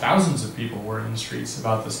 where thousands of people were in the streets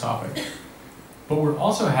about this topic. But we're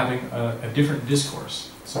also having a different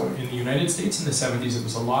discourse. So in the United States in the 70s, it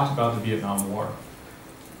was a lot about the Vietnam War.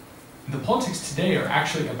 The politics today are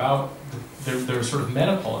actually about, they're sort of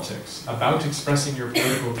meta-politics, about expressing your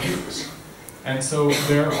political views. And so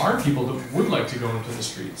there are people that would like to go into the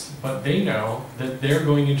streets, but they know that their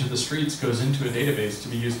going into the streets goes into a database to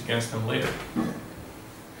be used against them later.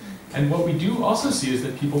 And what we do also see is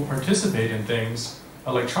that people participate in things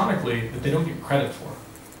electronically that they don't get credit for.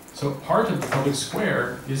 So part of the public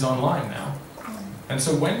square is online now. And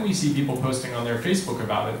so when we see people posting on their Facebook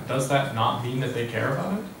about it, does that not mean that they care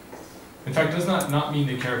about it? In fact, does that not mean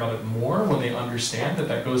they care about it more when they understand that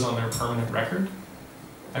that goes on their permanent record?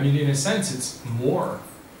 I mean, in a sense, it's more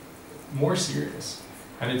serious,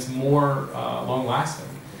 and it's more long-lasting.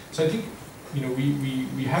 So I think, you know,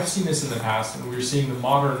 we have seen this in the past, and we're seeing the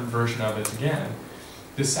modern version of it again.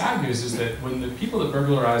 The sad news is that when the people that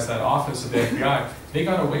burglarized that office of the FBI, they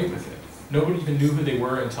got away with it. Nobody even knew who they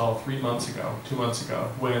were until 2 months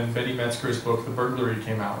ago, when Betty Metzger's book, The Burglary,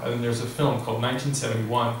 came out. And there's a film called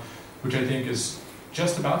 1971, which I think is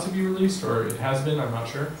just about to be released, or it has been, I'm not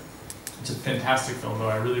sure. It's a fantastic film, though.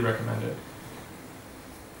 I really recommend it.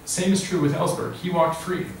 Same is true with Ellsberg. He walked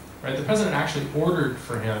free, right? The president actually ordered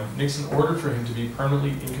for him, Nixon ordered for him to be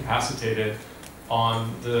permanently incapacitated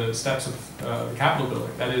on the steps of the Capitol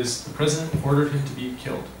building. That is, the president ordered him to be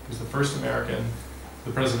killed. He was the first American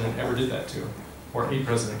the president ever did that to, or a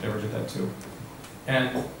president ever did that to.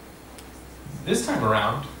 And this time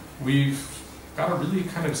around, we've got a really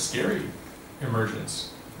kind of scary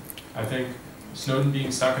emergence. I think Snowden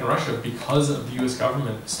being stuck in Russia because of the US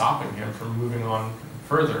government stopping him from moving on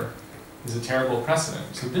further is a terrible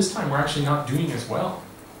precedent. So this time we're actually not doing as well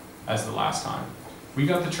as the last time. We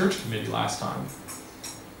got the Church Committee last time.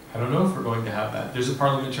 I don't know if we're going to have that. There's a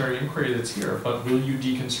parliamentary inquiry that's here, but will you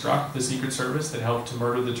deconstruct the Secret Service that helped to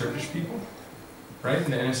murder the Turkish people? Right,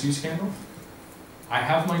 in the NSU scandal? I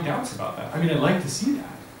have my doubts about that. I mean, I'd like to see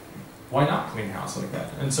that. Why not clean house like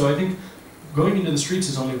that? And so I think going into the streets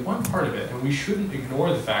is only one part of it, and we shouldn't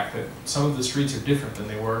ignore the fact that some of the streets are different than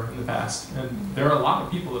they were in the past. And there are a lot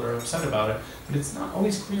of people that are upset about it, but it's not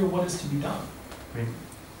always clear what is to be done. I mean,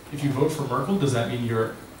 if you vote for Merkel, does that mean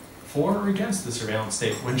you're for or against the surveillance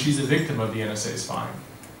state when she's a victim of the NSA spying?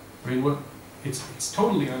 I mean, it's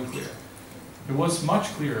totally unclear. It was much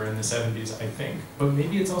clearer in the 70s, I think, but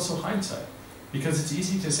maybe it's also hindsight, because it's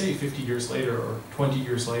easy to say 50 years later or 20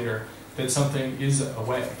 years later that something is a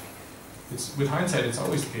way. With hindsight, it's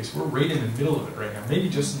always the case. We're right in the middle of it right now, maybe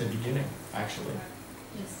just in the beginning, actually.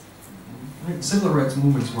 Yes. Civil rights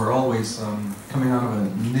movements were always coming out of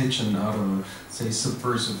a niche and out of, say,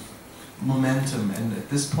 subversive momentum, and at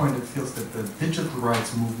this point it feels that the digital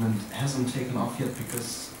rights movement hasn't taken off yet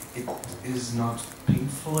because it is not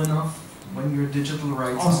painful enough when your digital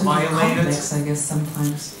rights are violated. Complex, I guess,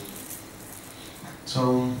 sometimes.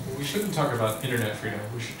 So we shouldn't talk about internet freedom.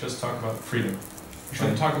 We should just talk about freedom. We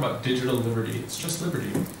shouldn't talk about digital liberty. It's just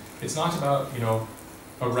liberty. It's not about, you know,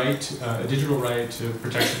 a digital right to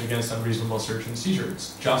protection against unreasonable search and seizure.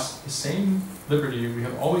 It's just the same liberty we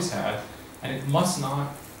have always had, and it must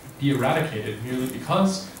not be eradicated merely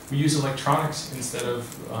because we use electronics instead of,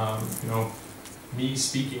 you know, me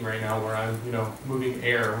speaking right now where I'm, you know, moving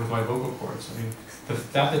air with my vocal cords. I mean,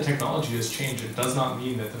 that the technology has changed, it does not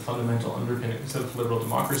mean that the fundamental underpinnings of liberal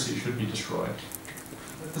democracy should be destroyed.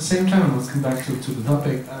 At the same time, let's come back to the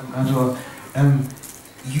topic, Angela.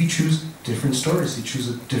 You choose different stories, you choose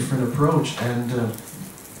a different approach, and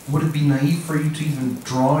would it be naive for you to even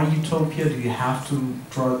draw a utopia? Do you have to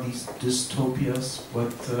draw these dystopias?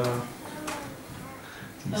 What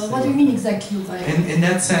do you mean exactly by... In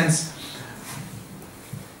that sense,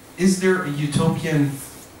 is there a utopian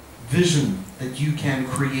vision that you can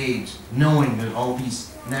create, knowing that all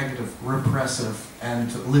these negative, repressive,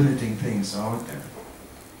 and limiting things are out there?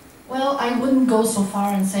 Well, I wouldn't go so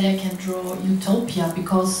far and say I can draw utopia,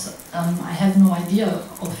 because I have no idea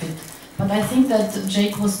of it. But I think that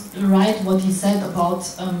Jake was right what he said about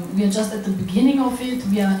we are just at the beginning of it,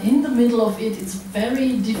 we are in the middle of it. It's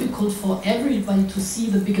very difficult for everybody to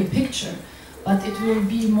see the bigger picture, but it will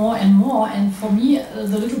be more and more. And for me,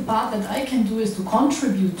 the little part that I can do is to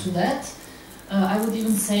contribute to that. I would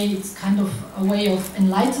even say it's kind of a way of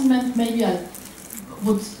enlightenment. Maybe I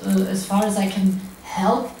would, as far as I can,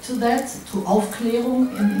 help to that, to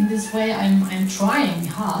Aufklärung in this way. I'm trying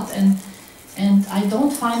hard, and I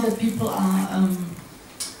don't find that people are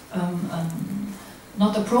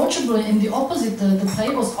not approachable. In the opposite, the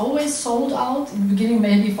play was always sold out, in the beginning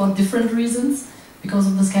maybe for different reasons, because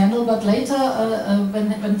of the scandal, but later,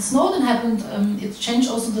 when Snowden happened, it changed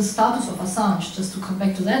also the status of Assange, just to come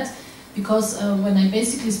back to that, because when I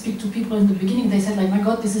basically speak to people in the beginning, they said like, my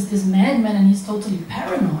God, this is this madman and he's totally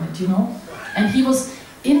paranoid, you know? And he was,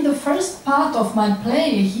 in the first part of my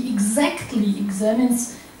play, he exactly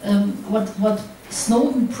examines what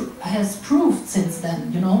Snowden has proved since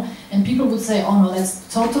then, you know, and people would say, oh no,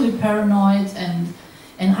 that's totally paranoid, and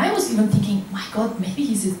I was even thinking, my God, maybe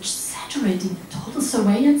he's exaggerating, total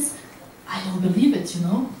surveillance. I don't believe it, you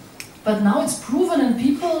know, but now it's proven and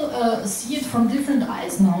people see it from different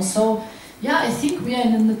eyes now. So yeah, I think we are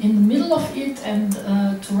in the middle of it, and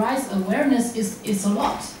to raise awareness is a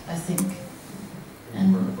lot, I think.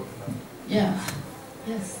 And yeah,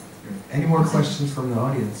 yes. Any more questions from the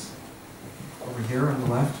audience? Over here on the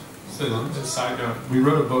left. So, as a side note, we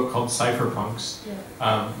wrote a book called Cypherpunks.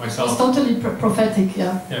 Yeah. Myself. It's totally prophetic,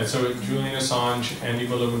 yeah. Yeah, so Julian Assange, Andy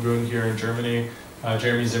Muller-Magoon here in Germany,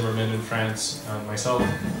 Jeremy Zimmerman in France, myself,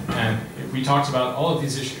 and we talked about all of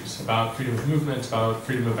these issues, about freedom of movement, about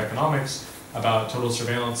freedom of economics, about total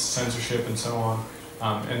surveillance, censorship, and so on.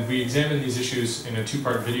 And we examined these issues in a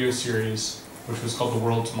two-part video series, which was called The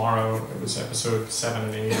World Tomorrow. It was episode 7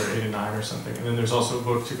 and 8, or 8 and 9 or something. And then there's also a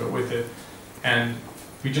book to go with it. And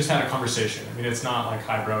we just had a conversation. I mean, it's not like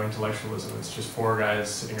highbrow intellectualism. It's just four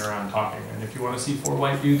guys sitting around talking. And if you want to see four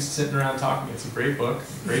white dudes sitting around talking, it's a great book,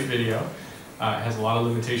 great video. It has a lot of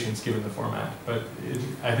limitations given the format. But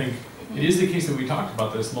I think it is the case that we talked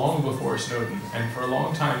about this long before Snowden. And for a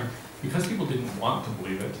long time, because people didn't want to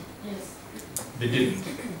believe it, yes, they didn't.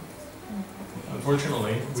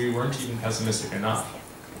 Unfortunately, we weren't even pessimistic enough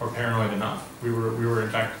or paranoid enough. We were in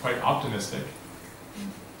fact quite optimistic.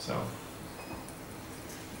 So.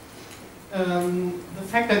 The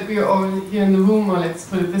fact that we are all here in the room, or let's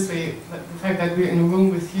put it this way, the fact that we're in a room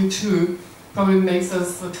with you two probably makes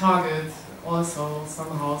us a target also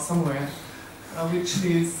somehow, somewhere, which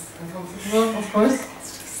feels uncomfortable, of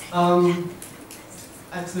course.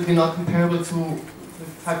 Absolutely not comparable to the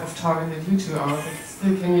type of target that you two are, but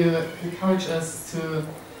still can you encourage us to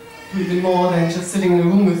do even more than just sitting in a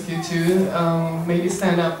room with you two, maybe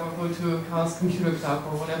stand up or go to a Chaos Computer Club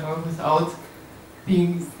or whatever without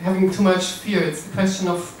having too much fear. It's the question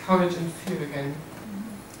of courage and fear again.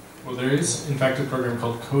 Well, there is, in fact, a program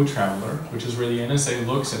called Co-Traveler, which is where the NSA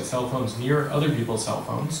looks at cell phones near other people's cell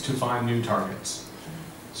phones to find new targets.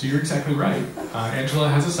 So you're exactly right. Angela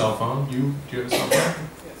has a cell phone. Do you have a cell phone?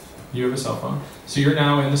 You have a cell phone. So you're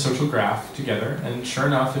now in the social graph together, and sure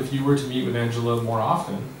enough, if you were to meet with Angela more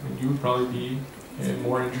often, you would probably be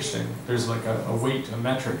more interesting. There's like a weight, a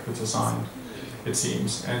metric that's assigned, it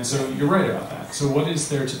seems. And so you're right about that. So what is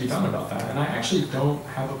there to be done about that? And I actually don't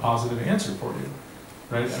have a positive answer for you,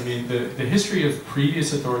 right? I mean, the history of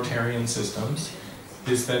previous authoritarian systems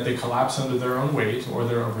is that they collapse under their own weight or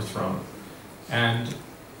they're overthrown. And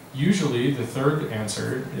usually the third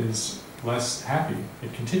answer is less happy.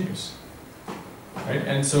 It continues, right?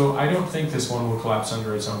 And so I don't think this one will collapse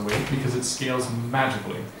under its own weight because it scales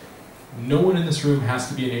magically. No one in this room has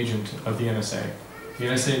to be an agent of the NSA. The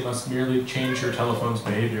NSA must merely change your telephone's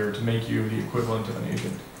behavior to make you the equivalent of an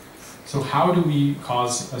agent. So how do we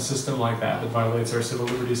cause a system like that that violates our civil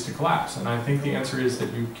liberties to collapse? And I think the answer is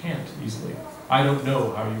that you can't easily. I don't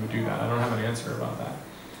know how you would do that. I don't have an answer about that.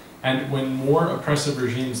 And when more oppressive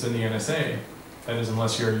regimes than the NSA, that is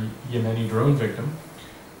unless you're a Yemeni drone victim,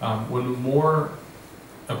 when more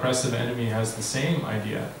oppressive enemy has the same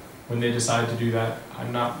idea, when they decide to do that,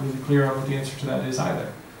 I'm not really clear on what the answer to that is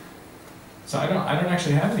either. So I don't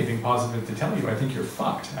actually have anything positive to tell you. I think you're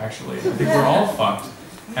fucked, actually. I think we're all fucked.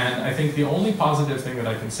 And I think the only positive thing that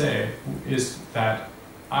I can say is that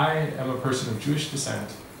I am a person of Jewish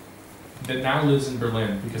descent that now lives in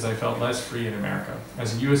Berlin because I felt less free in America.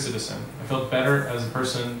 As a US citizen, I felt better as a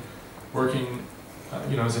person working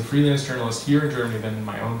as a freelance journalist here in Germany than in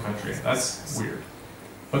my own country. That's weird.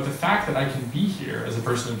 But the fact that I can be here as a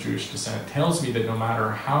person of Jewish descent tells me that no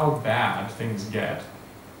matter how bad things get,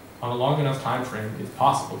 on a long enough time frame, it's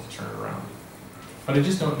possible to turn it around. But I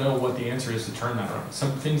just don't know what the answer is to turn that around.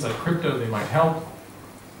 Some things like crypto, they might help.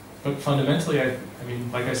 But fundamentally, I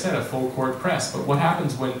mean, like I said, a full court press. But what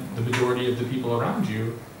happens when the majority of the people around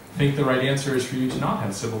you think the right answer is for you to not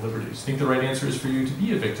have civil liberties? Think the right answer is for you to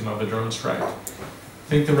be a victim of a drone strike?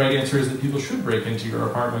 Think the right answer is that people should break into your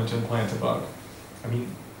apartment and plant a bug? I mean,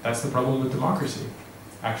 that's the problem with democracy,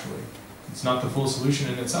 actually. It's not the full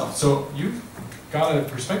solution in itself. So you've got a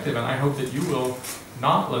perspective, and I hope that you will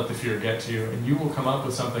not let the fear get to you, and you will come up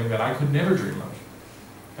with something that I could never dream of.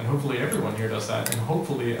 And hopefully everyone here does that, and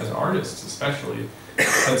hopefully as artists especially,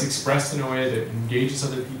 that's expressed in a way that engages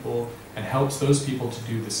other people and helps those people to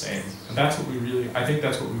do the same. And that's what I think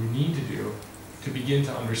that's what we need to do to begin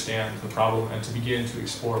to understand the problem and to begin to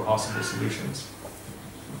explore possible solutions.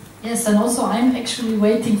 Yes, and also I'm actually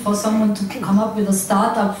waiting for someone to come up with a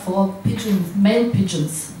startup for male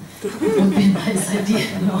pigeons. It would be a nice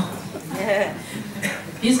idea, you know. Yeah.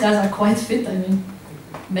 These guys are quite fit, I mean,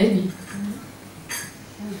 maybe.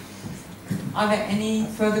 Are there any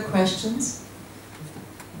further questions?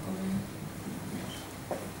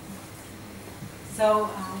 So,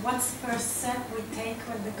 what's the first step we take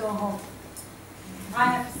when we go home? I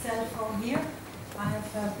have a cell phone here. I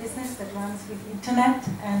have a business that runs with internet,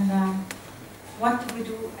 and what do we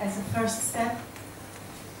do as a first step?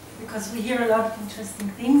 Because we hear a lot of interesting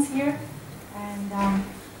things here, and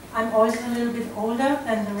I'm also a little bit older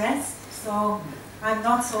than the rest, so I'm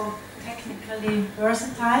not so technically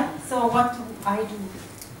versatile. So what do I do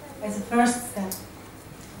as a first step?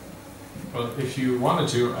 Well, if you wanted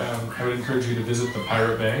to, I would encourage you to visit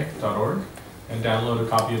thepiratebay.org and download a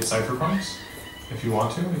copy of Cypherpunks. If you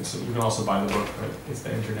want to, you can also buy the book, but it's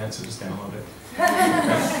the internet, so just download it.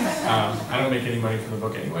 I don't make any money from the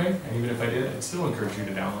book anyway, and even if I did, I'd still encourage you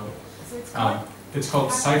to download it. So it's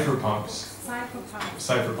called Cypherpunks.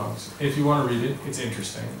 Cypherpunks. If you want to read it, it's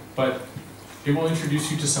interesting, but it will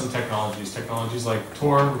introduce you to some technologies like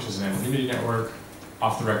Tor, which is an anonymity network,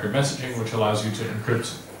 off-the-record messaging, which allows you to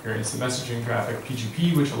encrypt your instant messaging traffic,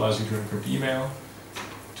 PGP, which allows you to encrypt email.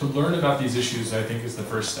 To learn about these issues, I think, is the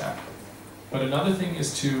first step. But another thing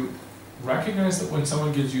is to recognize that when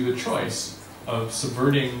someone gives you the choice of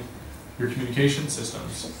subverting your communication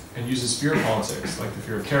systems and uses fear politics, like the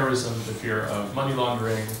fear of terrorism, the fear of money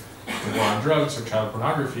laundering, the war on drugs or child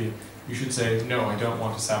pornography, you should say, no, I don't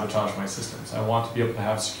want to sabotage my systems. I want to be able to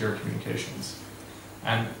have secure communications.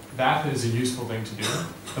 And that is a useful thing to do,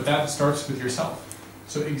 but that starts with yourself.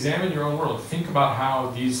 So examine your own world. Think about how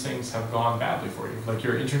these things have gone badly for you, like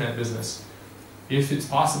your internet business. If it's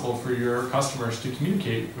possible for your customers to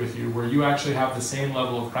communicate with you where you actually have the same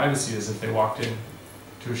level of privacy as if they walked in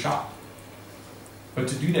to a shop. But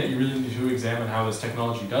to do that, you really need to examine how this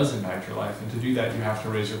technology does impact your life, and to do that, you have to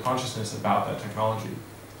raise your consciousness about that technology.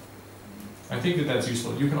 I think that that's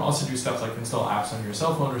useful. You can also do stuff like install apps on your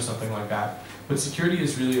cell phone or something like that, but security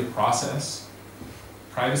is really a process.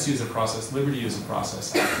 Privacy is a process, liberty is a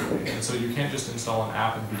process, actually, and so you can't just install an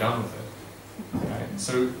app and be done with it. Right?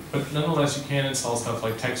 So, but nonetheless, you can install stuff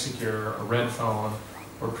like TechSecure, or Red Phone,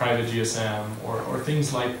 or private GSM, or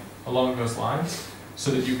things like along those lines,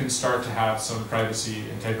 so that you can start to have some privacy,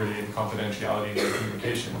 integrity, and confidentiality in your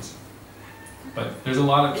communications. But there's a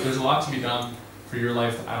lot to be done for your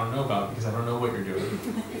life that I don't know about because I don't know what you're doing.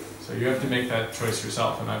 So you have to make that choice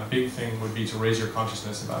yourself, and a big thing would be to raise your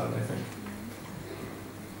consciousness about it, I think.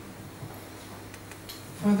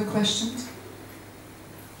 Further questions?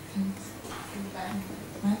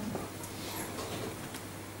 Right?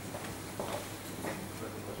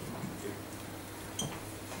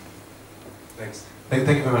 Thanks. Thank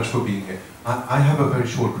you very much for being here. I have a very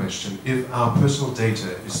short question. If our personal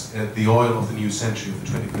data is the oil of the new century, of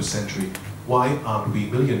the 21st century, why aren't we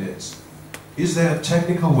millionaires? Is there a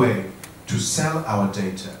technical way to sell our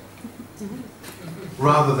data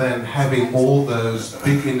rather than having all those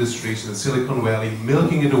big industries in Silicon Valley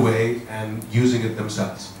milking it away and using it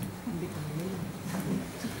themselves?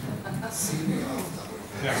 See me after.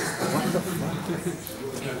 Yeah.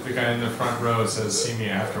 The guy in the front row says, "See me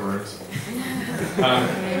afterwards."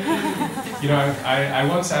 You know, I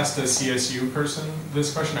once asked a CSU person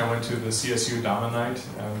this question. I went to the CSU Dama Night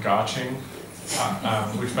in Gaching,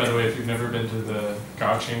 which, by the way, if you've never been to the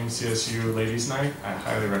Gaching CSU Ladies Night, I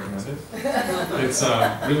highly recommend it. It's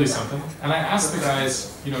really something. And I asked the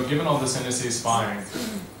guys, you know, given all this NSA spying,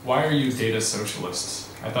 why are you data socialists?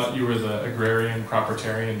 I thought you were the agrarian,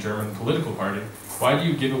 proprietarian German political party. Why do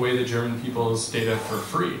you give away the German people's data for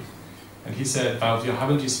free? And he said, "Weil wir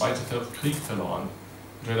haben die Zweite Weltkrieg verloren."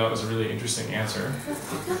 Which I thought was a really interesting answer.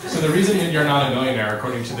 So the reason you're not a millionaire,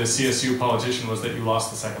 according to this CSU politician, was that you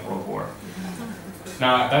lost the Second World War.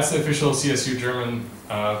 Now, that's the official CSU German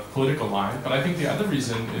political line, but I think the other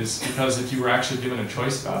reason is because if you were actually given a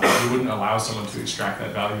choice about it, you wouldn't allow someone to extract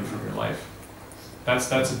that value from your life.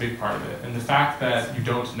 That's a big part of it. And the fact that you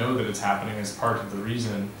don't know that it's happening is part of the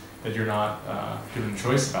reason that you're not given a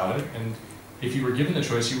choice about it. And if you were given the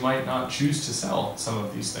choice, you might not choose to sell some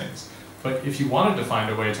of these things. But if you wanted to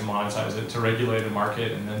find a way to monetize it, to regulate a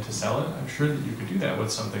market and then to sell it, I'm sure that you could do that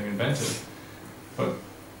with something inventive. But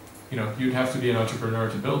you know, you'd have to be an entrepreneur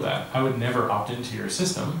to build that. I would never opt into your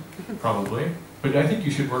system, probably, but I think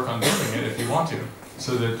you should work on building it if you want to,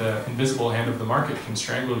 so that the invisible hand of the market can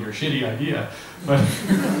strangle your shitty idea. But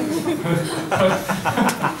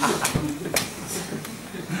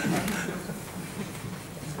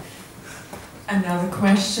another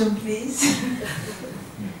question, please.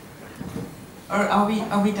 Or are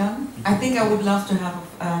we done? I think I would love to have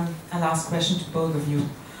a last question to both of you.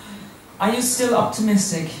 Are you still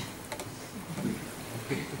optimistic?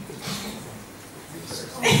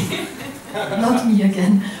 Not me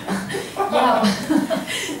again. Yeah.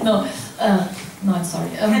 No, I'm sorry.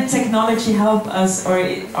 Can technology help us, or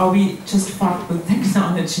are we just fucked with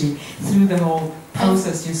technology through the whole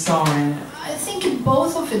process you saw in it? I think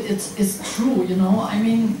both of it is true, you know. I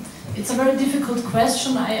mean, it's a very difficult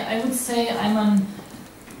question. I would say I'm a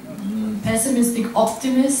pessimistic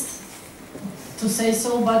optimist, to say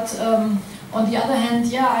so, but on the other hand,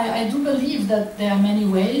 yeah, I do believe that there are many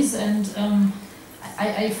ways, and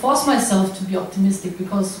I force myself to be optimistic,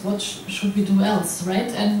 because what should we do else, right?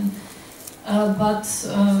 And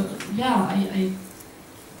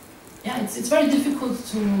yeah, it's very difficult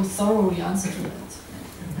to thoroughly answer to that.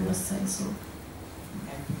 I must say so.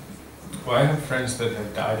 Well, I have friends that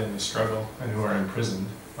have died in the struggle and who are imprisoned.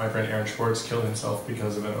 My friend Aaron Schwartz killed himself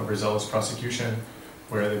because of an overzealous prosecution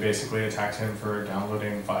where they basically attacked him for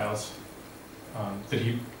downloading files that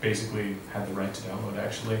he basically had the right to download,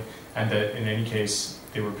 actually, and that in any case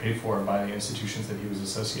they were paid for by the institutions that he was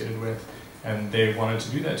associated with, and they wanted to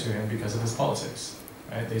do that to him because of his politics.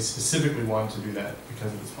 Right? They specifically wanted to do that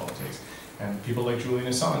because of his politics. And people like Julian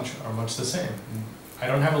Assange are much the same. And I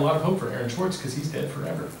don't have a lot of hope for Aaron Schwartz because he's dead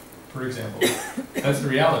forever, for example. That's the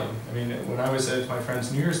reality. I mean, when I was at my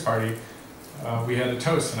friend's New Year's party, we had a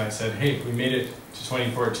toast, and I said, "Hey, we made it to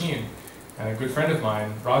 2014. And a good friend of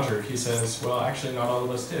mine, Roger, he says, "Well, actually, not all of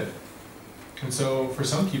us did." And so for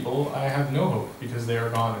some people, I have no hope because they are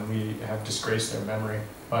gone, and we have disgraced their memory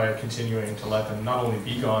by continuing to let them not only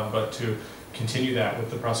be gone, but to continue that with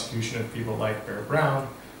the prosecution of people like Barrett Brown,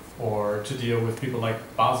 or to deal with people like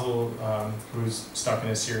Basil, who's stuck in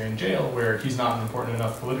a Syrian jail where he's not an important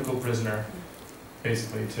enough political prisoner,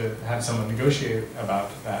 basically, to have someone negotiate about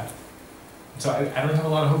that. So I don't have a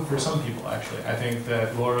lot of hope for some people, actually. I think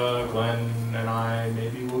that Laura, Glenn, and I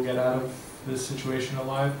maybe will get out of this situation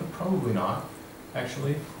alive, but probably not,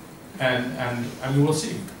 actually. And I mean, we'll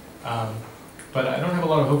see. But I don't have a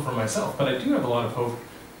lot of hope for myself, but I do have a lot of hope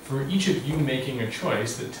for each of you making a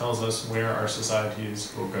choice that tells us where our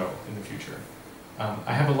societies will go in the future.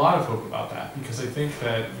 I have a lot of hope about that, because I think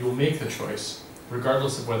that you'll make the choice,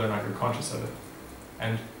 regardless of whether or not you're conscious of it.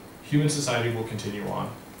 And human society will continue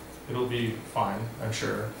on. It'll be fine, I'm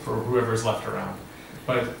sure, for whoever's left around.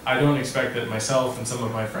 But I don't expect that myself and some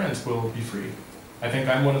of my friends will be free. I think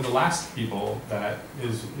I'm one of the last people that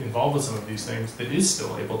is involved with some of these things that is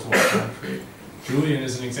still able to walk around free. Julian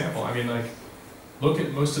is an example. I mean, like, look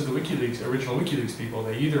at most of the WikiLeaks, original WikiLeaks people.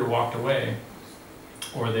 They either walked away,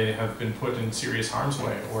 or they have been put in serious harm's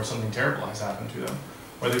way, or something terrible has happened to them,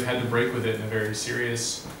 or they've had to break with it in a very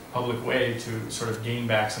serious public way to sort of gain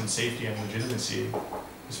back some safety and legitimacy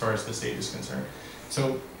as far as the state is concerned.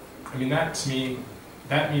 So, I mean, that to me,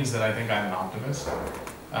 that means that I think I'm an optimist,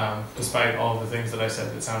 despite all of the things that I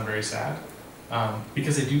said that sound very sad,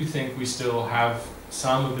 because I do think we still have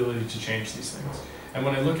some ability to change these things. And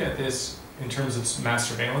when I look at this in terms of mass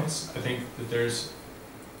surveillance, I think that there's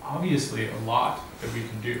obviously a lot that we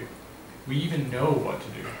can do. We even know what to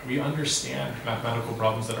do. We understand mathematical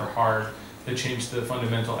problems that are hard, that change the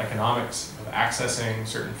fundamental economics of accessing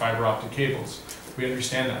certain fiber optic cables. We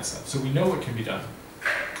understand that stuff, so we know what can be done.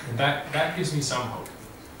 And that gives me some hope.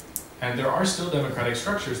 And there are still democratic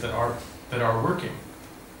structures that are working.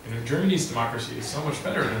 You know, Germany's democracy is so much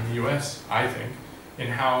better than the US, I think, in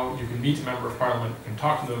how you can meet a member of parliament and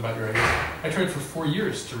talk to them about your ideas. I tried for 4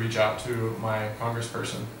 years to reach out to my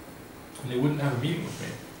congressperson, and they wouldn't have a meeting with me.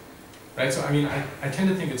 Right? So I mean, I tend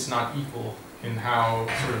to think it's not equal in how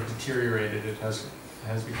sort of deteriorated it has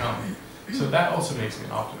become. So that also makes me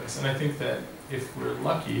an optimist. And I think that if we're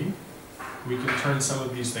lucky, we can turn some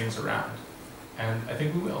of these things around. And I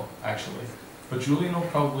think we will, actually. But Julian will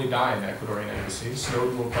probably die in the Ecuadorian embassy.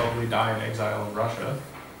 Snowden will probably die in exile in Russia.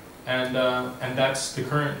 And that's the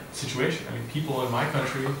current situation. I mean, people in my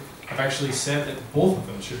country have actually said that both of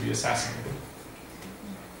them should be assassinated.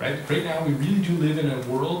 Right now, we really do live in a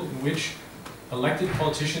world in which elected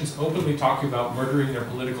politicians openly talk about murdering their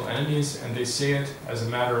political enemies, and they say it as a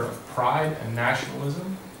matter of pride and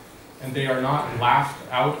nationalism, and they are not laughed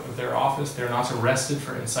out of their office, they're not arrested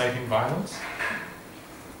for inciting violence.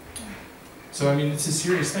 So I mean, it's a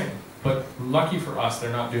serious thing, but lucky for us,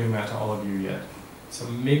 they're not doing that to all of you yet. So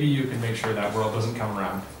maybe you can make sure that world doesn't come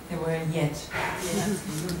around. They weren't yet.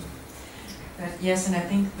 But yes, and I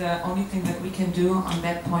think the only thing that we can do on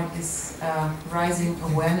that point is rising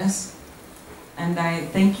awareness. And I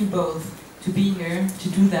thank you both to be here to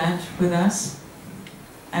do that with us.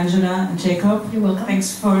 Angela and Jacob, you're welcome.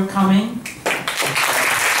 Thanks for coming.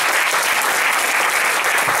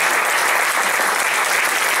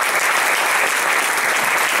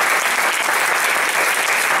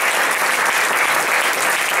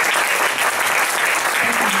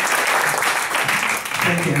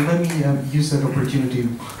 Thank you, and let me use that opportunity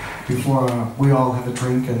before we all have a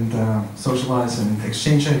drink and socialize and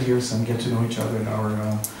exchange ideas and get to know each other in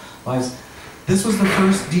our lives. This was the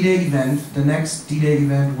first D.Day event. The next D.Day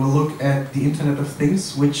event will look at the Internet of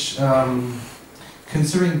Things, which,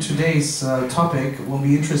 considering today's topic, will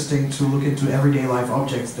be interesting to look into everyday life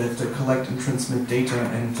objects that collect and transmit data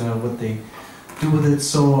and what they do with it.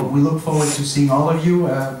 So we look forward to seeing all of you.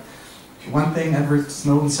 One thing Edward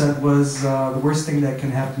Snowden said was the worst thing that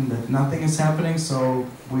can happen, that nothing is happening, so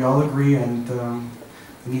we all agree, and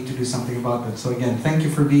we need to do something about that. So again, thank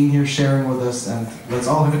you for being here, sharing with us, and let's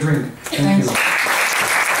all have a drink. Thank you.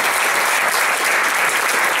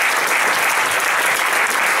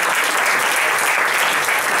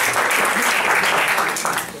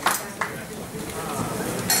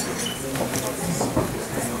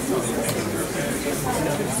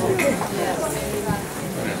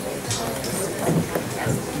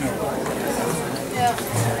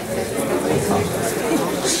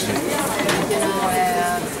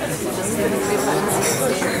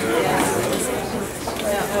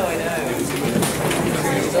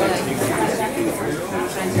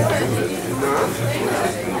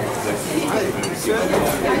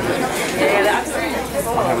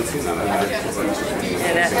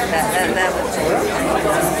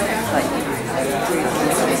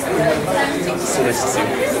 So nice to see you.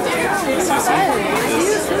 See you soon.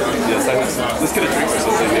 Yes, let's get a drink or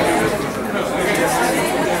something.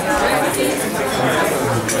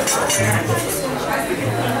 Maybe.